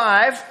chapter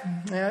 5.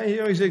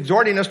 He's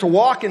exhorting us to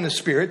walk in the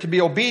Spirit, to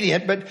be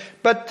obedient,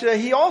 but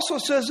he also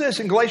says this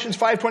in Galatians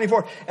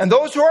 5:24. And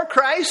those who are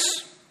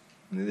Christ,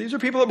 these are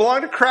people that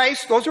belong to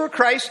Christ, those who are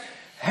Christ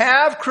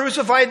have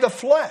crucified the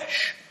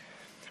flesh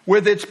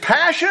with its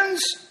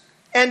passions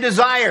and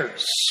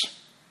desires.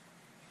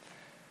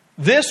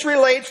 This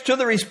relates to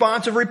the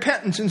response of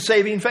repentance and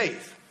saving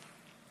faith.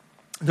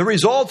 The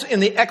results in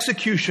the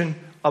execution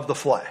of the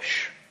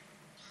flesh,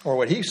 or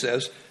what he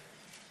says,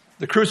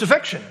 the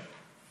crucifixion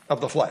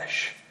of the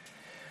flesh.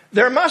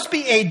 There must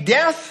be a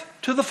death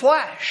to the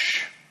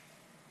flesh.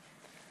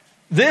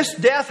 This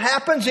death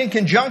happens in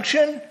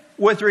conjunction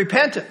with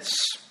repentance.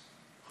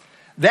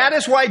 That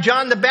is why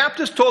John the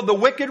Baptist told the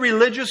wicked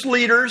religious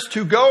leaders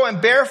to go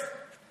and bear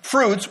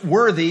fruits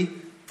worthy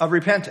of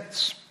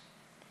repentance.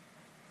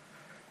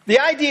 The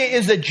idea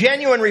is that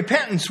genuine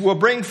repentance will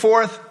bring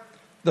forth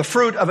the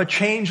fruit of a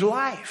changed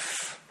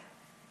life.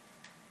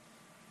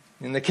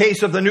 In the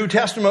case of the New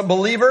Testament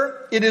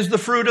believer, it is the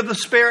fruit of the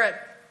Spirit.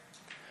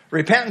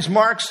 Repentance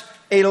marks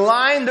a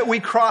line that we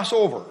cross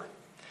over,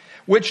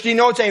 which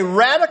denotes a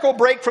radical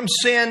break from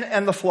sin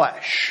and the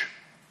flesh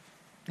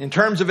in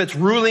terms of its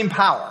ruling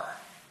power.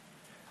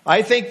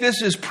 I think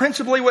this is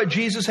principally what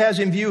Jesus has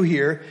in view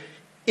here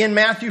in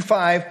Matthew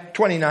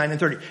 5:29 and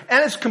 30.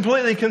 And it's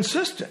completely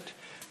consistent.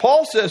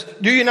 Paul says,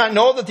 do you not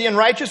know that the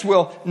unrighteous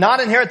will not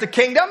inherit the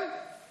kingdom?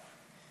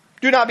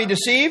 Do not be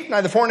deceived,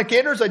 neither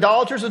fornicators,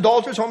 idolaters,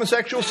 adulterers,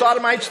 homosexuals,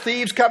 sodomites,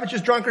 thieves,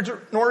 covetous, drunkards,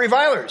 nor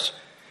revilers,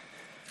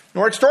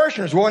 nor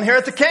extortioners will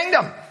inherit the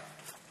kingdom.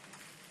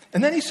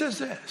 And then he says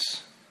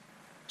this,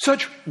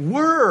 such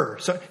were,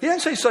 he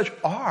didn't say such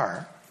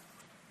are,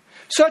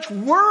 such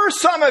were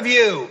some of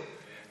you.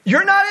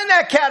 You're not in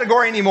that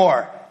category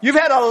anymore. You've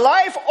had a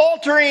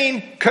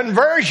life-altering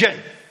conversion.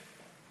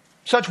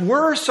 Such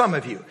were some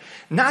of you.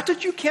 Not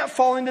that you can't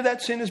fall into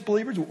that sin as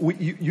believers.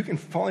 You can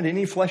fall into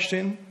any flesh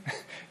sin.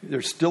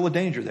 There's still a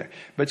danger there.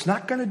 But it's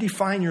not going to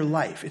define your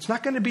life. It's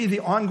not going to be the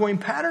ongoing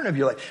pattern of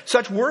your life.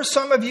 Such were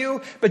some of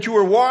you, but you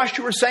were washed,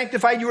 you were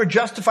sanctified, you were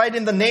justified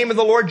in the name of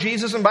the Lord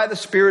Jesus and by the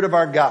Spirit of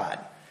our God.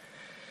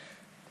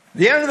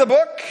 The end of the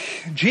book,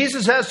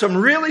 Jesus has some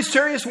really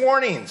serious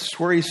warnings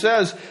where he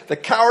says the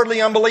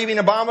cowardly, unbelieving,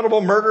 abominable,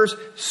 murderers,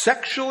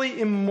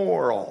 sexually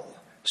immoral,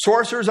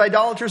 sorcerers,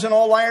 idolaters, and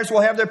all liars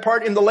will have their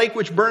part in the lake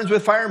which burns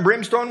with fire and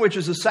brimstone, which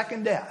is the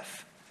second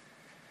death.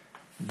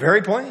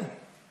 Very plain.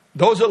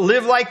 Those that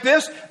live like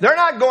this, they're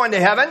not going to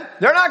heaven.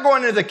 They're not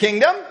going into the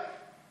kingdom.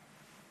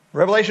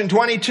 Revelation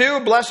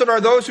 22, blessed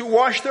are those who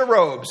wash their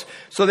robes,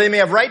 so they may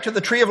have right to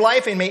the tree of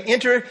life and may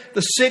enter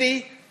the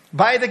city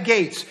by the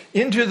gates,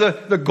 into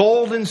the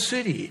golden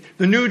city,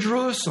 the New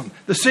Jerusalem,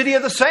 the city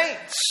of the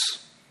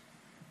saints.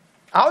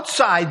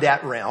 Outside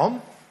that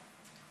realm,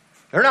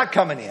 they're not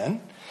coming in.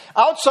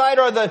 Outside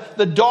are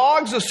the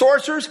dogs, the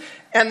sorcerers,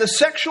 and the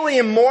sexually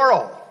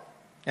immoral,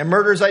 and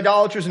murderers,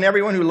 idolaters, and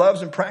everyone who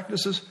loves and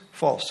practices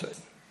falsehood.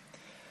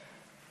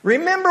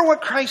 Remember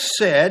what Christ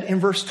said in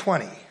verse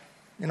 20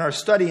 in our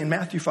study in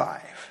Matthew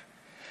 5.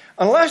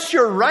 Unless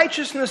your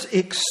righteousness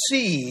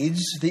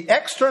exceeds the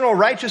external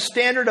righteous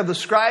standard of the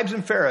scribes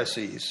and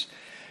Pharisees,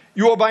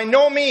 you will by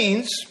no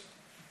means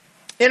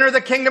enter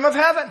the kingdom of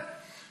heaven.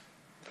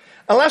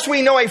 Unless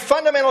we know a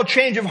fundamental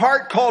change of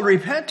heart called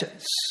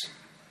repentance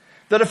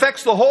that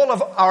affects the whole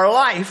of our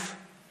life,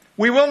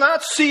 we will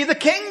not see the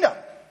kingdom.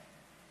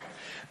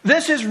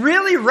 This is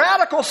really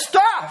radical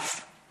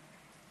stuff,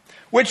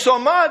 which so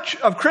much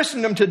of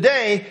Christendom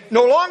today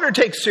no longer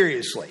takes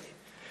seriously.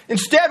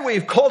 Instead,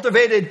 we've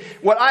cultivated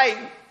what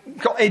I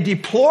call a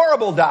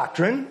deplorable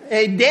doctrine,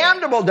 a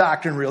damnable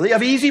doctrine, really,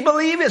 of easy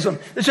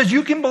believism. That says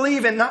you can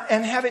believe and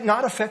have it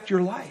not affect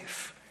your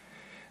life.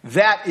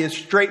 That is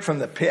straight from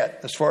the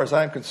pit, as far as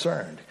I'm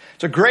concerned.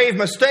 It's a grave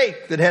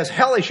mistake that has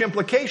hellish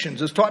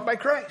implications, as taught by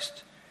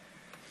Christ.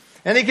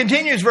 And he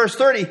continues, verse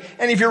 30,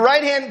 and if your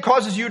right hand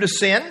causes you to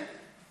sin,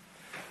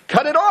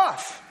 cut it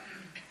off.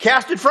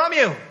 Cast it from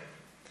you.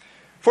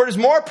 For it is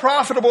more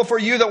profitable for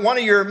you that one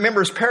of your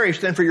members perish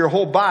than for your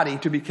whole body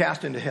to be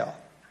cast into hell.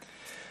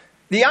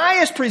 The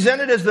eye is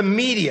presented as the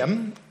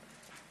medium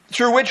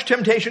through which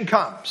temptation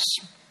comes.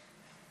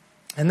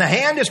 And the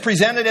hand is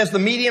presented as the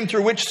medium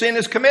through which sin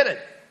is committed.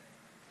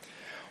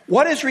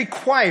 What is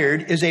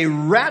required is a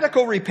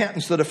radical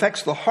repentance that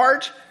affects the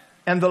heart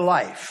and the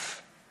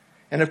life.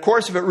 And of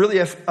course, if it really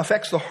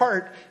affects the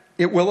heart,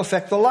 it will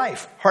affect the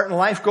life. Heart and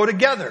life go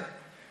together,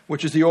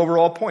 which is the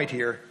overall point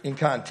here in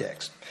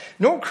context.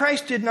 No,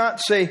 Christ did not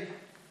say,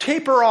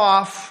 taper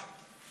off.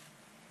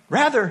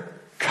 Rather,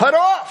 cut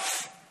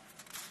off.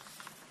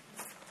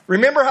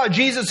 Remember how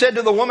Jesus said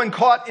to the woman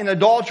caught in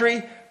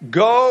adultery,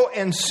 go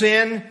and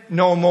sin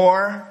no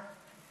more?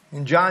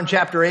 In John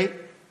chapter 8.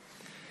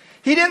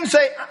 He didn't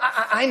say,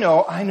 I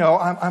know,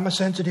 I'm a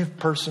sensitive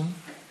person.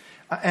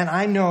 And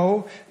I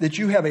know that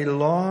you have a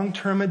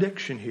long-term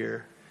addiction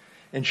here.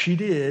 And she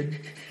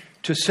did,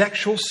 to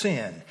sexual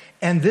sin.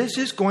 And this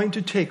is going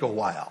to take a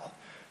while.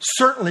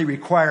 Certainly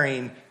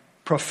requiring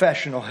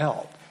professional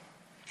help.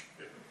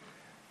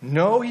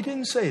 No, he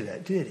didn't say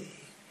that, did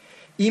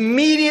he?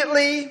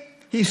 Immediately,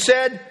 he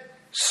said,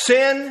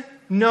 sin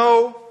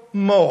no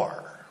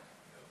more.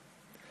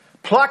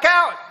 Pluck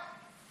out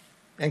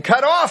and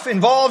cut off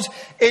involves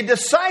a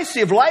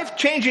decisive,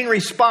 life-changing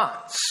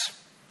response,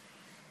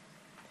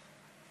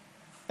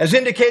 as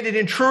indicated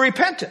in true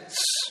repentance.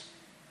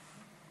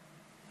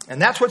 And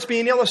that's what's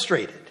being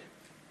illustrated.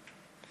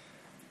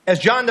 As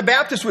John the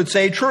Baptist would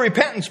say, true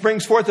repentance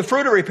brings forth the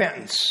fruit of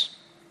repentance.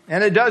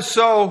 And it does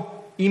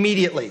so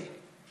immediately.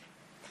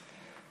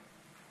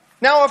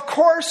 Now, of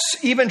course,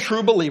 even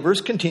true believers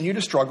continue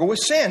to struggle with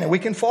sin. And we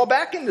can fall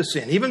back into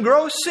sin, even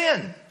gross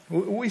sin.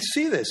 We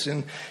see this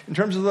in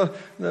terms of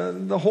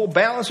the whole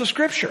balance of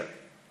Scripture.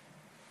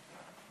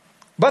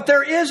 But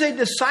there is a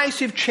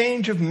decisive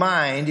change of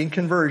mind in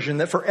conversion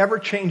that forever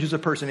changes a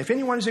person. If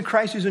anyone is in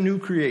Christ, he's a new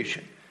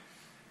creation.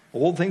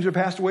 Old things are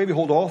passed away.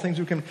 Behold, all things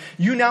have come.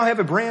 You now have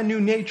a brand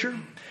new nature.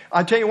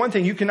 I'll tell you one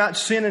thing. You cannot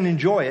sin and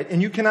enjoy it.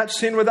 And you cannot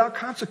sin without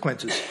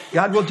consequences.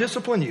 God will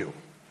discipline you.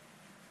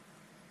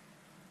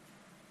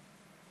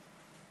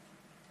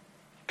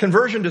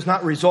 Conversion does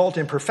not result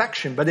in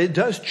perfection, but it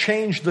does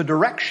change the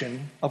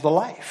direction of the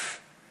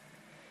life.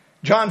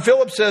 John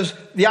Phillips says,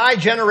 the eye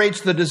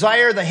generates the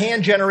desire, the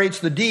hand generates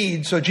the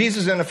deed. So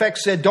Jesus, in effect,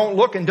 said, don't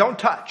look and don't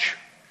touch.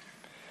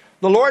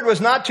 The Lord was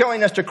not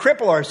telling us to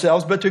cripple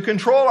ourselves, but to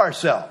control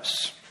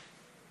ourselves.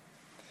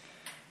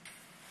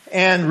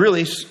 And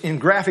really, in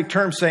graphic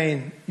terms,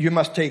 saying you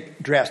must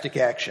take drastic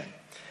action,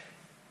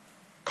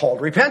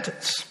 called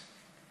repentance.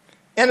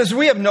 And as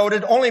we have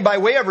noted, only by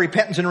way of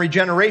repentance and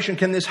regeneration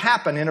can this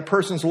happen in a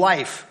person's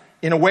life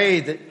in a way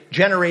that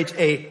generates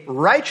a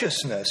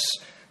righteousness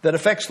that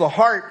affects the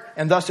heart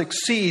and thus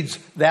exceeds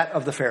that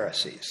of the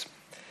Pharisees.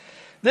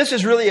 This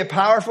is really a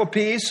powerful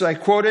piece. I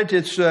quote it.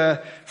 It's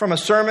from a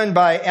sermon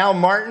by Al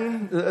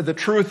Martin. The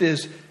truth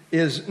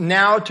is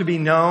now to be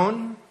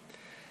known.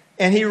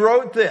 And he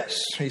wrote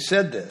this. He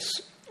said this.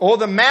 Oh,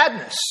 the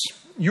madness.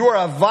 You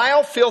are a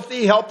vile,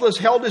 filthy, helpless,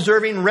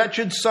 hell-deserving,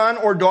 wretched son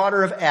or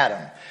daughter of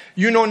Adam.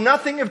 You know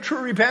nothing of true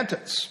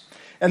repentance,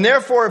 and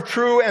therefore of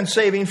true and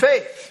saving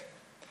faith.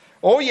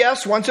 Oh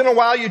yes, once in a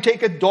while you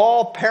take a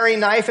dull paring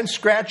knife and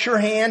scratch your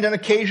hand, and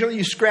occasionally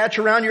you scratch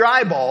around your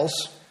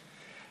eyeballs,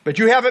 but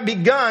you haven't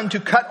begun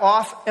to cut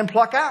off and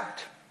pluck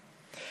out.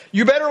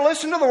 You better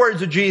listen to the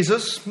words of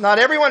Jesus. Not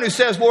everyone who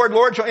says, Lord,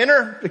 Lord, shall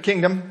enter the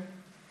kingdom,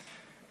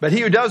 but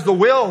he who does the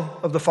will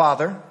of the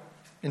Father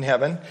in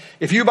heaven.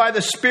 If you by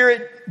the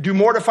Spirit do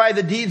mortify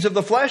the deeds of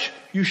the flesh,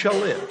 you shall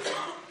live.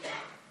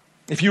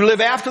 If you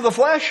live after the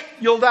flesh,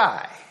 you'll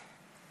die.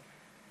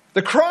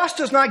 The cross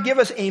does not give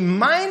us a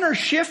minor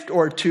shift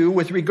or two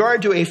with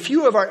regard to a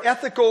few of our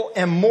ethical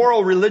and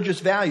moral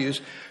religious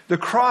values. The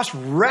cross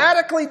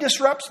radically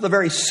disrupts the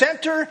very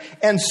center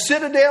and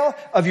citadel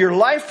of your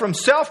life from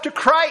self to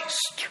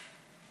Christ.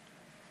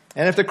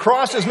 And if the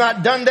cross has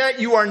not done that,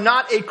 you are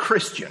not a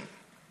Christian.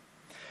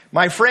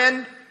 My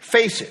friend,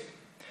 face it.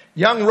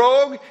 Young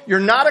rogue,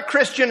 you're not a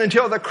Christian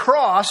until the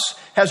cross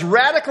has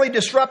radically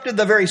disrupted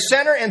the very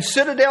center and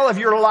citadel of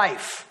your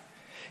life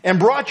and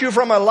brought you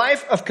from a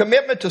life of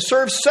commitment to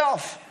serve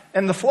self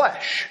and the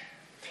flesh.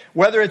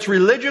 Whether it's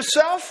religious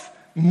self,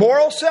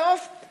 moral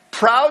self,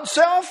 proud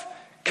self,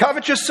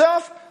 covetous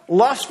self,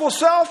 lustful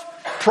self,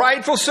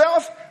 prideful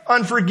self,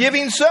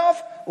 unforgiving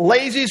self,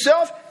 lazy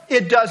self,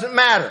 it doesn't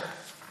matter.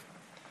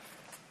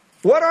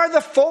 What are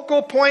the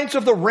focal points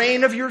of the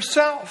reign of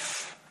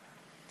yourself?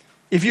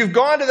 If you've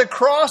gone to the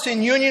cross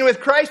in union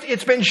with Christ,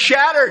 it's been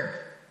shattered.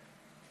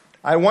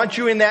 I want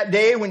you in that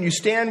day when you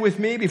stand with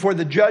me before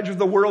the judge of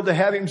the world to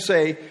have him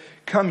say,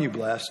 come you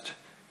blessed,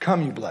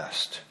 come you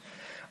blessed.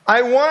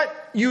 I want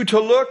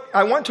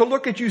to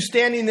look at you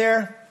standing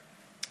there.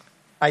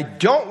 I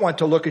don't want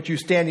to look at you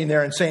standing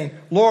there and saying,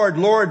 Lord,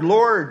 Lord,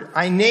 Lord,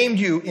 I named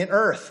you in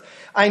earth.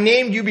 I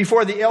named you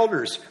before the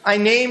elders. I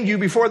named you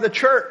before the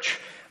church.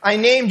 I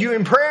named you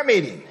in prayer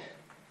meeting.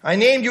 I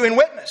named you in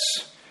witness.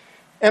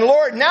 And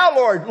Lord, now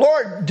Lord,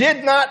 Lord,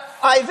 did not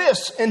I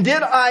this and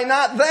did I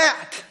not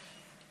that?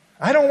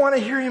 I don't want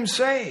to hear him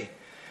say,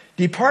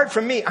 depart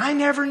from me. I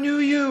never knew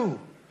you,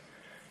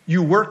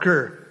 you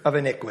worker of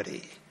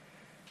iniquity.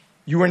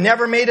 You were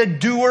never made a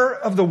doer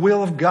of the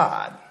will of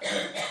God.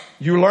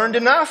 You learned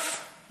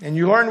enough and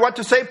you learned what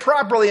to say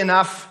properly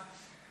enough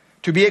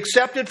to be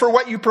accepted for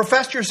what you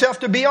professed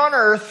yourself to be on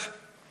earth.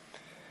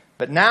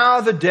 But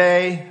now the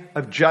day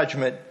of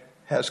judgment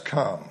has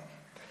come.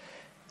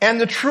 And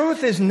the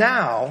truth is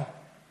now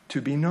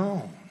to be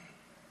known.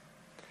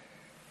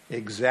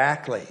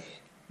 Exactly.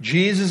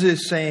 Jesus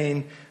is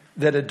saying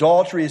that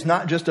adultery is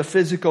not just a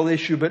physical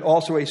issue, but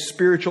also a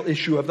spiritual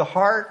issue of the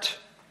heart.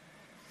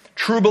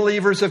 True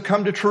believers have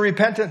come to true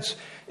repentance,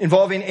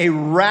 involving a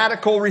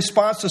radical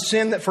response to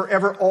sin that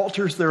forever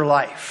alters their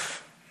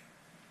life.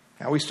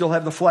 Now, we still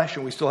have the flesh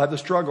and we still have the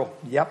struggle.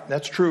 Yep,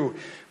 that's true.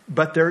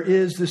 But there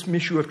is this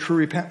issue of true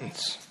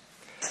repentance.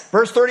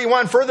 Verse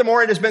 31,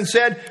 furthermore, it has been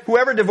said,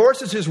 whoever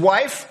divorces his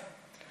wife,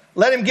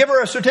 let him give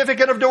her a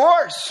certificate of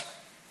divorce.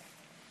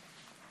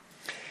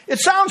 It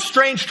sounds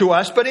strange to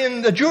us, but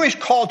in the Jewish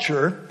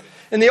culture,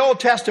 in the Old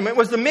Testament, it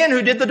was the men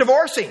who did the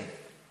divorcing.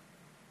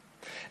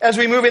 As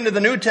we move into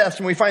the New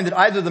Testament, we find that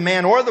either the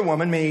man or the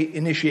woman may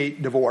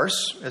initiate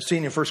divorce, as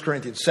seen in 1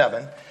 Corinthians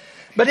 7.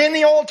 But in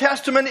the Old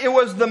Testament, it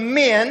was the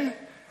men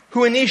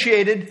who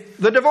initiated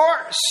the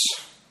divorce.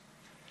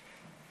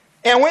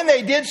 And when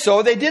they did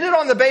so, they did it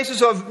on the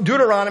basis of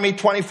Deuteronomy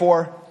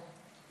 24,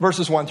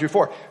 verses 1 through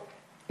 4.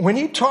 When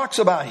he talks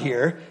about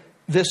here,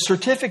 this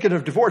certificate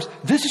of divorce,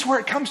 this is where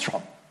it comes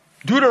from.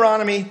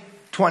 Deuteronomy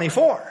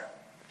 24.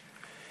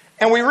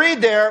 And we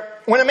read there,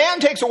 when a man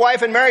takes a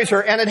wife and marries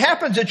her, and it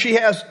happens that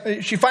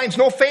she finds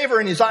no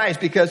favor in his eyes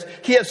because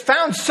he has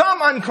found some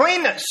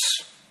uncleanness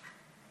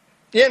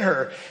in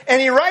her, and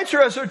he writes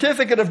her a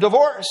certificate of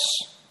divorce,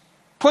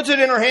 puts it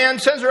in her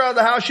hand, sends her out of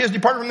the house, she has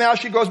departed from the house,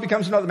 she goes,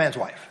 becomes another man's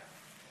wife.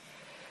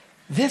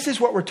 This is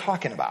what we're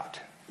talking about,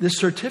 this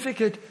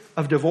certificate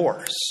of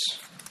divorce.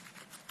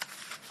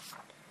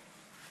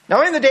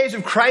 Now, in the days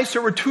of Christ,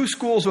 there were two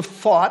schools of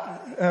thought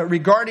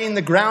regarding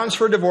the grounds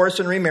for divorce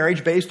and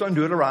remarriage based on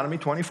Deuteronomy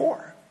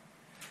 24.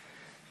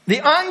 The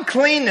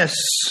uncleanness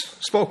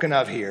spoken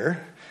of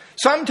here,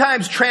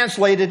 sometimes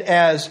translated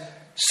as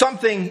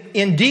something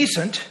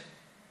indecent,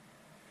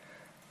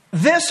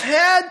 this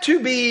had to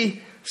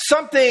be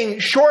something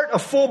short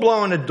of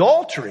full-blown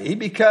adultery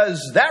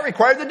because that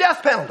required the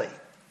death penalty,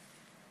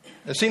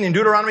 as seen in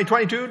Deuteronomy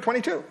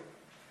 22:22.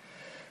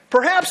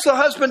 Perhaps the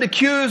husband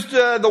accused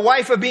the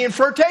wife of being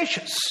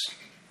flirtatious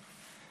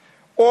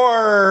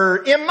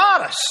or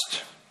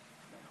immodest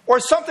or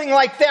something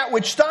like that,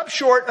 which stopped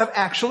short of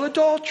actual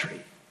adultery.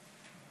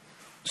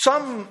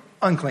 Some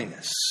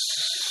uncleanness,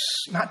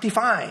 not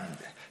defined,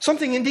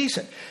 something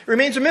indecent. It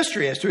remains a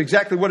mystery as to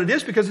exactly what it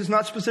is because it's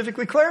not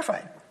specifically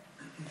clarified.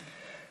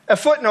 A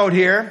footnote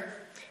here.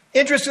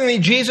 Interestingly,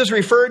 Jesus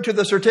referred to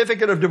the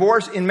certificate of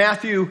divorce in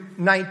Matthew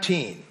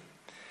 19.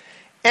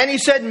 And he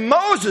said,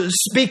 Moses,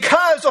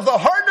 because of the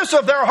hardness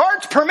of their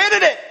hearts,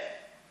 permitted it.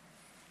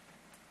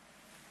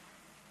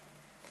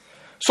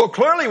 So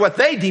clearly what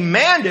they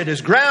demanded as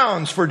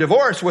grounds for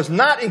divorce was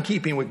not in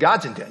keeping with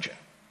God's intention.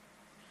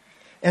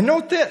 And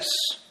note this.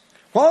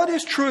 While it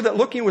is true that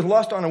looking with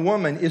lust on a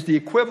woman is the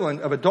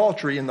equivalent of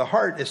adultery in the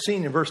heart as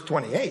seen in verse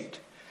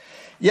 28,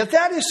 yet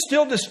that is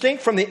still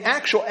distinct from the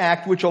actual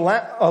act which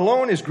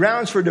alone is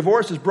grounds for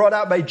divorce as brought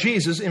out by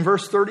Jesus in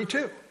verse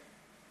 32.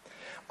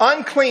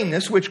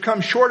 Uncleanness, which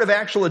comes short of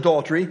actual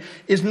adultery,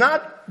 is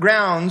not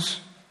grounds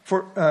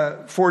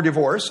for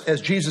divorce,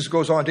 as Jesus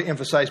goes on to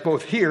emphasize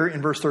both here in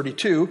verse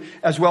 32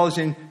 as well as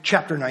in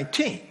chapter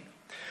 19.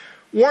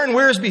 Warren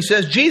Wiersbe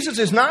says, Jesus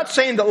is not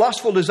saying that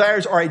lustful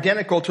desires are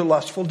identical to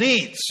lustful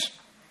deeds,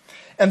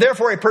 and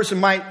therefore a person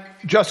might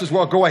just as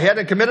well go ahead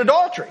and commit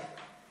adultery,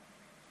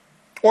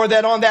 or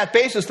that on that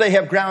basis they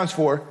have grounds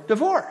for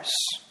divorce.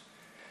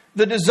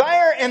 The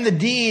desire and the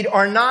deed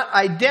are not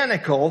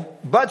identical,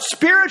 but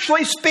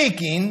spiritually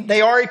speaking,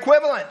 they are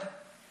equivalent.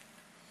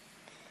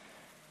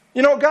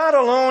 You know, God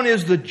alone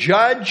is the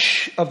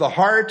judge of the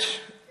heart,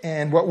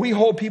 and what we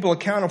hold people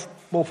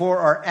accountable for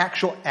are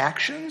actual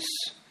actions.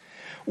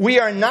 We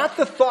are not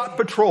the thought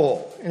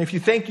patrol, and if you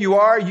think you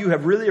are, you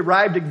have really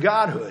arrived at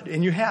godhood,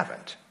 and you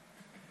haven't.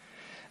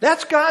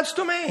 That's God's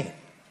domain.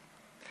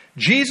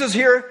 Jesus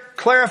here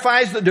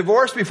clarifies that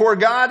divorce before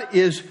God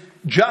is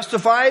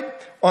justified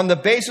on the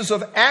basis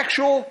of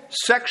actual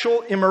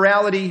sexual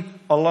immorality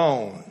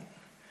alone.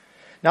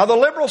 Now, the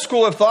liberal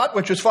school of thought,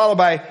 which was followed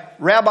by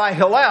Rabbi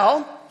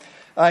Hillel,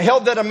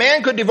 held that a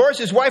man could divorce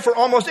his wife for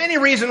almost any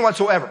reason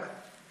whatsoever.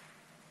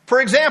 For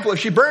example, if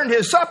she burned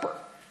his supper,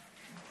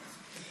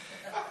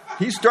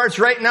 he starts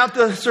writing out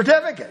the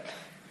certificate.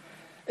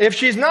 If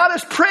she's not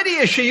as pretty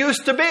as she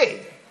used to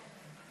be,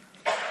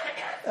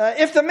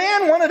 if the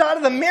man wanted out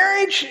of the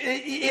marriage,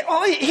 he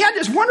had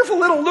this wonderful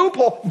little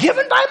loophole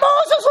given by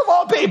Moses of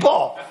all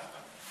people.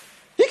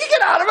 He could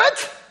get out of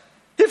it.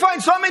 He'd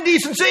find some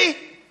indecency.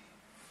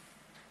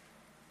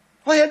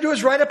 All he had to do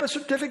is write up a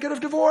certificate of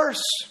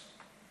divorce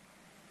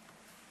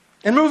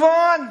and move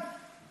on.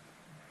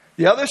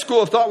 The other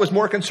school of thought was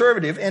more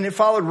conservative, and it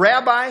followed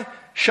Rabbi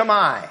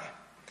Shammai,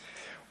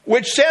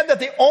 which said that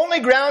the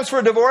only grounds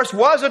for divorce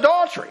was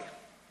adultery.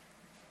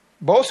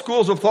 Both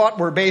schools of thought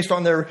were based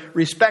on their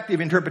respective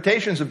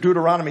interpretations of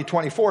Deuteronomy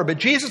 24, but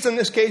Jesus in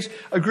this case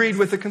agreed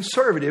with the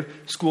conservative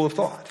school of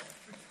thought.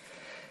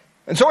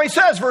 And so he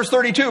says, verse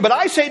 32, but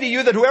I say to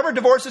you that whoever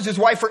divorces his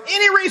wife for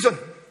any reason,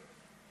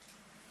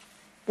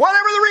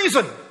 whatever the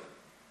reason,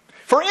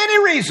 for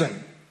any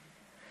reason,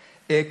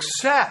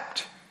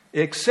 except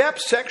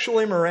sexual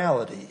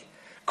immorality,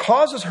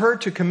 causes her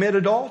to commit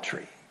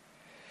adultery.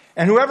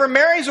 And whoever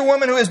marries a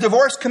woman who is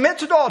divorced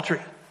commits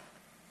adultery.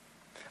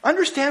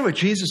 Understand what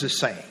Jesus is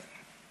saying.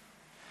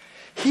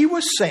 He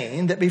was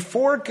saying that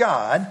before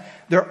God,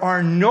 there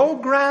are no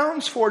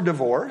grounds for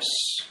divorce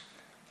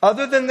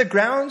other than the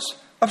grounds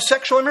of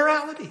sexual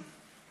immorality.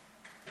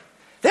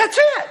 That's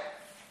it.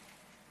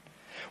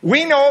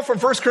 We know from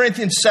 1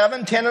 Corinthians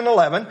 7, 10, and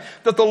 11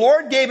 that the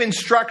Lord gave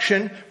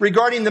instruction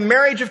regarding the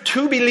marriage of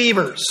two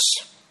believers.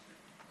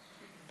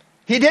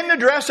 He didn't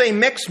address a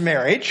mixed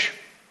marriage.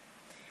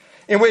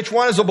 in which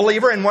one is a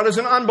believer and one is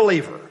an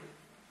unbeliever,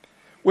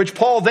 which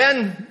Paul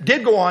then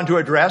did go on to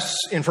address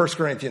in 1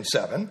 Corinthians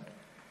 7.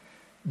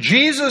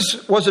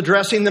 Jesus was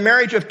addressing the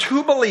marriage of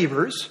two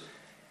believers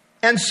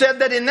and said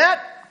that in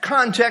that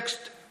context,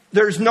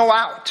 there's no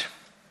out.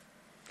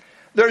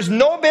 There's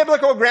no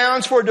biblical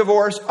grounds for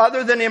divorce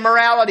other than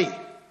immorality.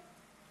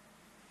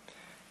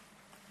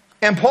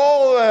 And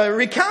Paul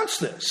recounts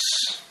this.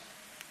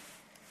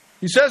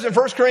 He says in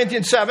 1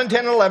 Corinthians 7, 10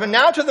 and 11,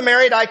 "Now to the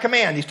married I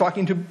command." He's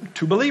talking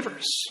to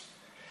believers.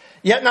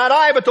 "Yet not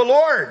I, but the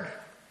Lord.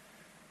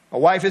 A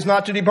wife is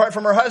not to depart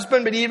from her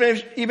husband, but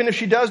even if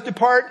she does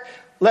depart,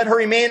 let her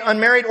remain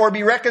unmarried or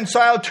be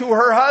reconciled to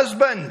her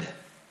husband."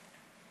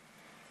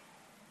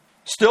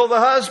 Still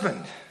the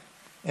husband.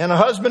 And a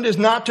husband is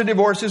not to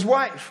divorce his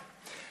wife.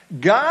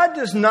 God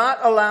does not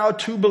allow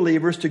two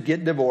believers to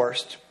get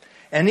divorced.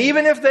 And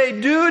even if they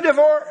do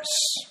divorce,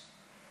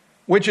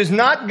 which is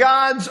not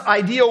God's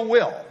ideal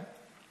will,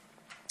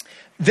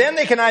 then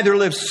they can either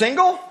live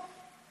single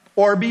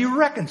or be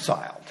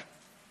reconciled.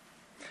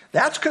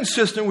 That's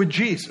consistent with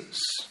Jesus.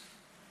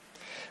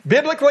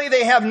 Biblically,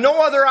 they have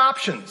no other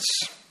options.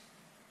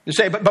 You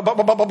say, but,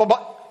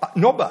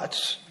 no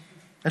buts.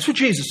 That's what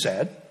Jesus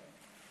said.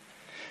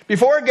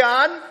 Before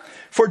God,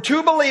 for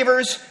two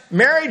believers,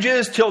 marriage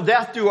is till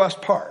death do us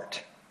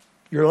part.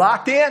 You're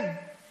locked in.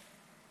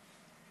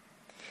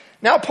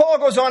 Now, Paul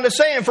goes on to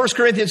say in 1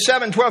 Corinthians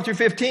 7, 12 through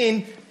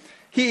 15,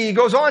 he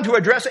goes on to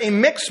address a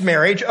mixed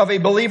marriage of a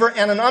believer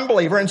and an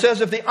unbeliever and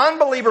says if the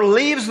unbeliever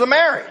leaves the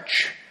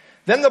marriage,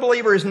 then the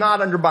believer is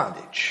not under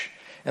bondage.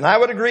 And I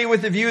would agree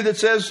with the view that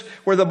says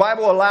where the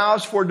Bible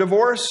allows for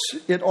divorce,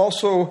 it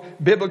also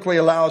biblically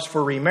allows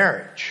for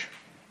remarriage.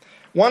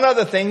 One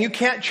other thing, you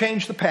can't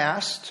change the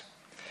past.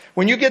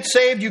 When you get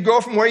saved, you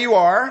go from where you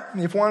are.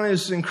 If one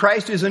is in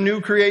Christ is a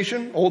new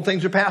creation, old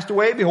things are passed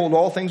away, behold,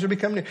 all things are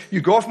become new.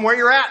 You go from where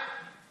you're at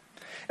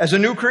as a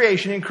new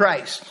creation in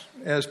Christ,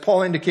 as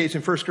Paul indicates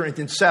in 1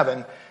 Corinthians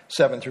 7,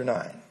 7 through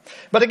 9.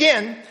 But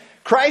again,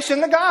 Christ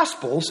in the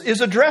Gospels is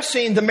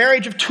addressing the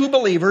marriage of two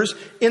believers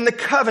in the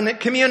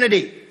covenant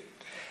community.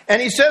 And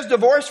he says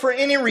divorce for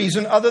any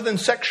reason other than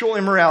sexual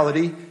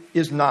immorality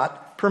is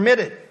not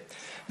permitted.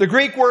 The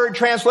Greek word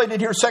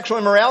translated here, sexual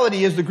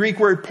immorality, is the Greek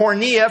word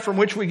porneia, from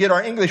which we get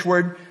our English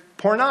word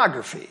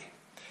pornography.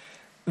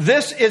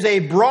 This is a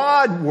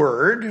broad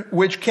word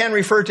which can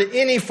refer to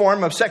any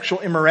form of sexual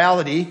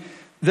immorality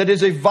that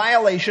is a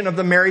violation of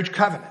the marriage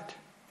covenant.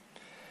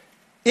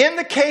 In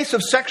the case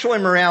of sexual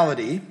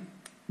immorality,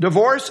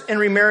 divorce and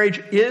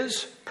remarriage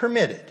is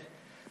permitted,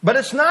 but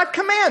it's not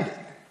commanded.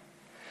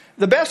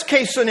 The best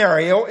case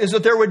scenario is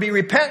that there would be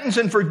repentance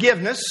and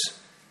forgiveness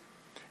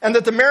and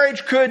that the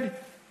marriage could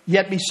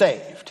yet be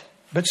saved.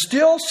 But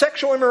still,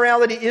 sexual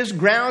immorality is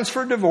grounds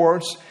for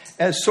divorce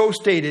as so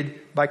stated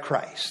by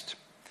Christ.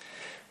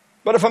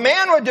 But if a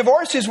man would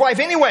divorce his wife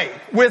anyway,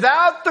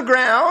 without the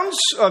grounds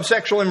of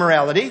sexual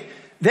immorality,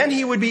 then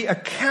he would be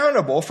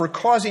accountable for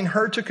causing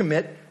her to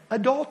commit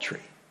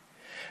adultery.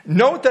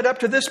 Note that up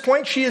to this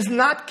point, she is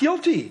not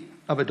guilty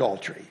of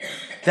adultery.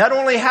 That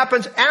only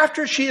happens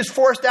after she is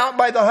forced out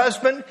by the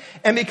husband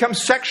and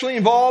becomes sexually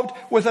involved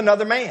with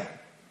another man.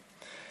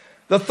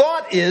 The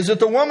thought is that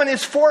the woman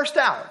is forced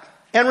out.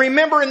 And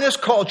remember, in this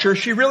culture,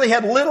 she really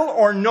had little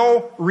or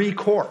no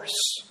recourse.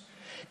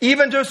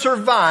 Even to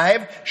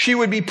survive, she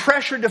would be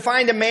pressured to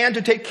find a man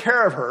to take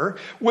care of her,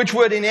 which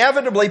would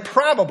inevitably,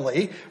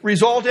 probably,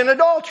 result in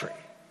adultery.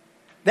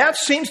 That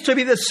seems to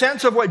be the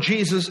sense of what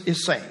Jesus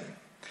is saying.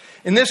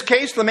 In this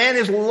case, the man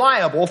is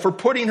liable for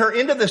putting her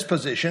into this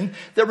position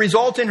that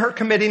results in her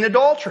committing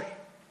adultery.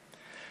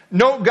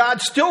 Note,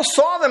 God still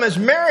saw them as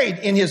married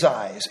in his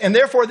eyes, and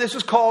therefore this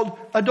is called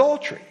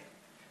adultery.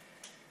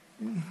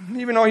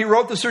 Even though he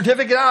wrote the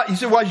certificate out, he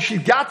said, well, she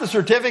got the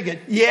certificate.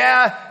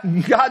 Yeah,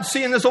 God's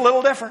seeing this a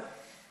little different.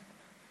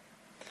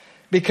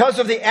 Because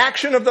of the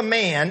action of the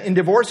man in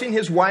divorcing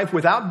his wife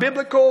without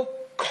biblical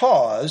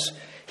cause,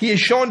 he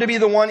is shown to be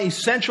the one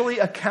essentially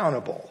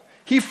accountable.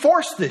 He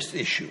forced this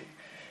issue.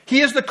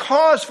 He is the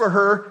cause for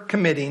her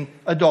committing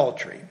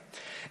adultery.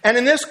 And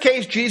in this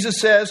case, Jesus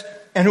says,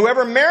 and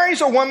whoever marries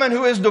a woman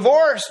who is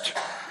divorced,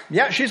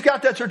 yeah, she's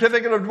got that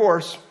certificate of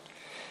divorce,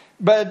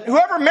 but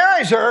whoever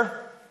marries her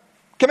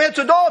commits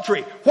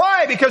adultery.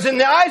 Why? Because in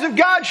the eyes of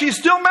God, she's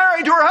still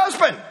married to her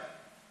husband.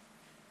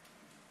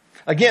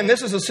 Again,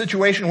 this is a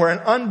situation where an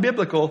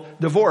unbiblical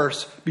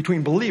divorce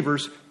between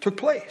believers took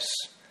place.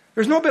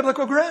 There's no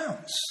biblical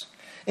grounds.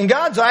 In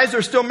God's eyes,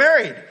 they're still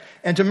married.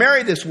 And to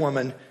marry this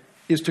woman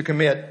is to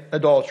commit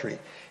adultery.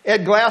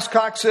 Ed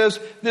Glasscock says,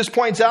 this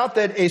points out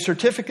that a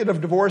certificate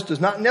of divorce does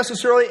not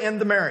necessarily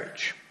end the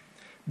marriage.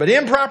 But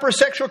improper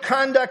sexual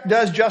conduct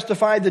does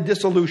justify the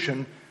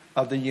dissolution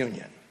of the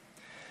union.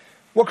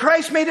 Well,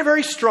 Christ made it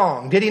very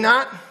strong, did he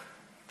not?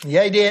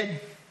 Yeah, he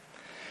did.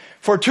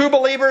 For two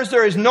believers,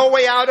 there is no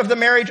way out of the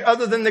marriage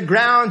other than the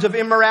grounds of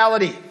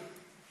immorality.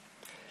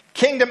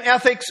 Kingdom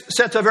ethics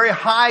sets a very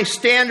high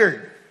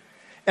standard.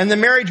 And the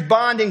marriage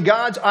bond in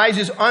God's eyes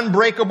is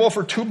unbreakable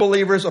for two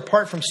believers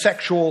apart from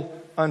sexual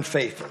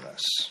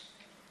unfaithfulness.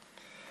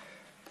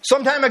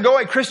 Some time ago,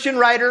 a Christian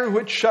writer,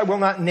 which I will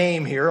not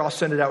name here, I'll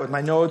send it out with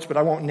my notes, but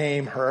I won't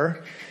name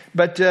her.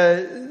 But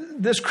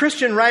this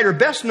Christian writer,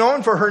 best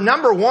known for her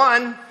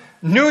 #1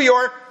 New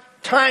York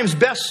Times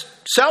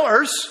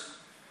bestsellers,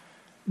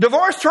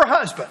 divorced her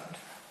husband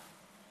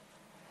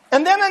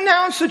and then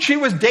announced that she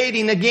was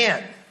dating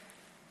again.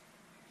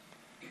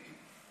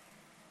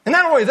 And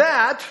not only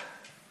that,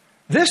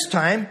 this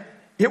time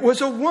it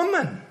was a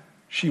woman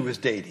she was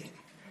dating,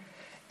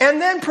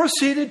 and then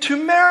proceeded to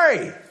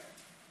marry.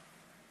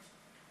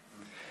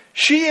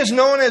 She is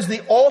known as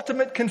the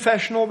ultimate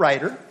confessional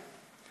writer.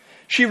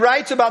 She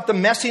writes about the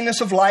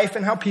messiness of life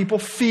and how people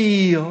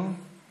feel.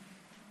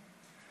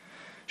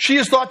 She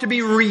is thought to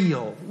be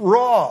real,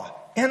 raw,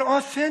 and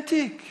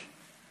authentic.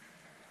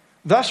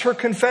 Thus, her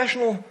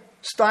confessional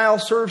style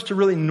serves to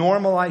really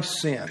normalize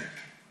sin.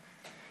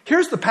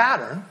 Here's the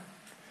pattern.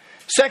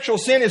 Sexual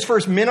sin is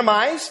first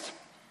minimized,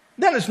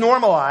 then it's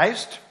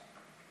normalized,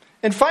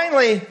 and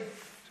finally,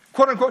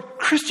 quote unquote,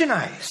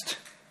 Christianized.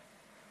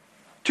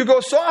 To go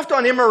soft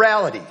on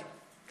immorality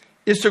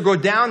is to go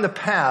down the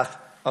path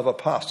of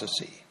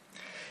apostasy.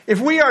 If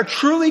we are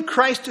truly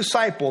Christ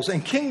disciples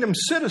and kingdom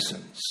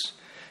citizens,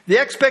 the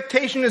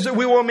expectation is that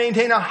we will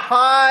maintain a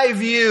high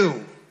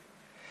view,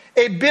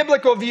 a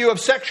biblical view of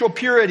sexual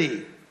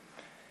purity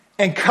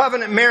and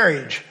covenant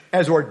marriage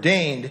as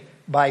ordained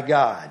by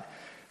God.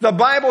 The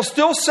Bible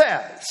still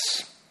says,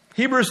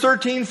 Hebrews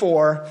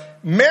 13:4,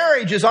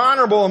 marriage is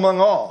honorable among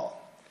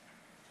all,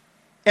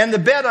 and the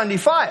bed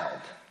undefiled.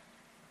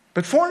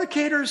 But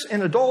fornicators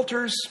and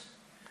adulterers,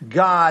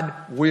 God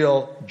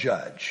will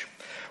judge.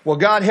 Will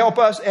God help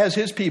us as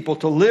His people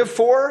to live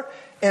for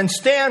and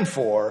stand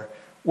for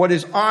what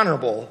is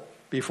honorable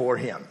before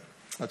Him?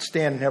 Let's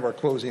stand and have our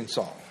closing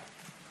song.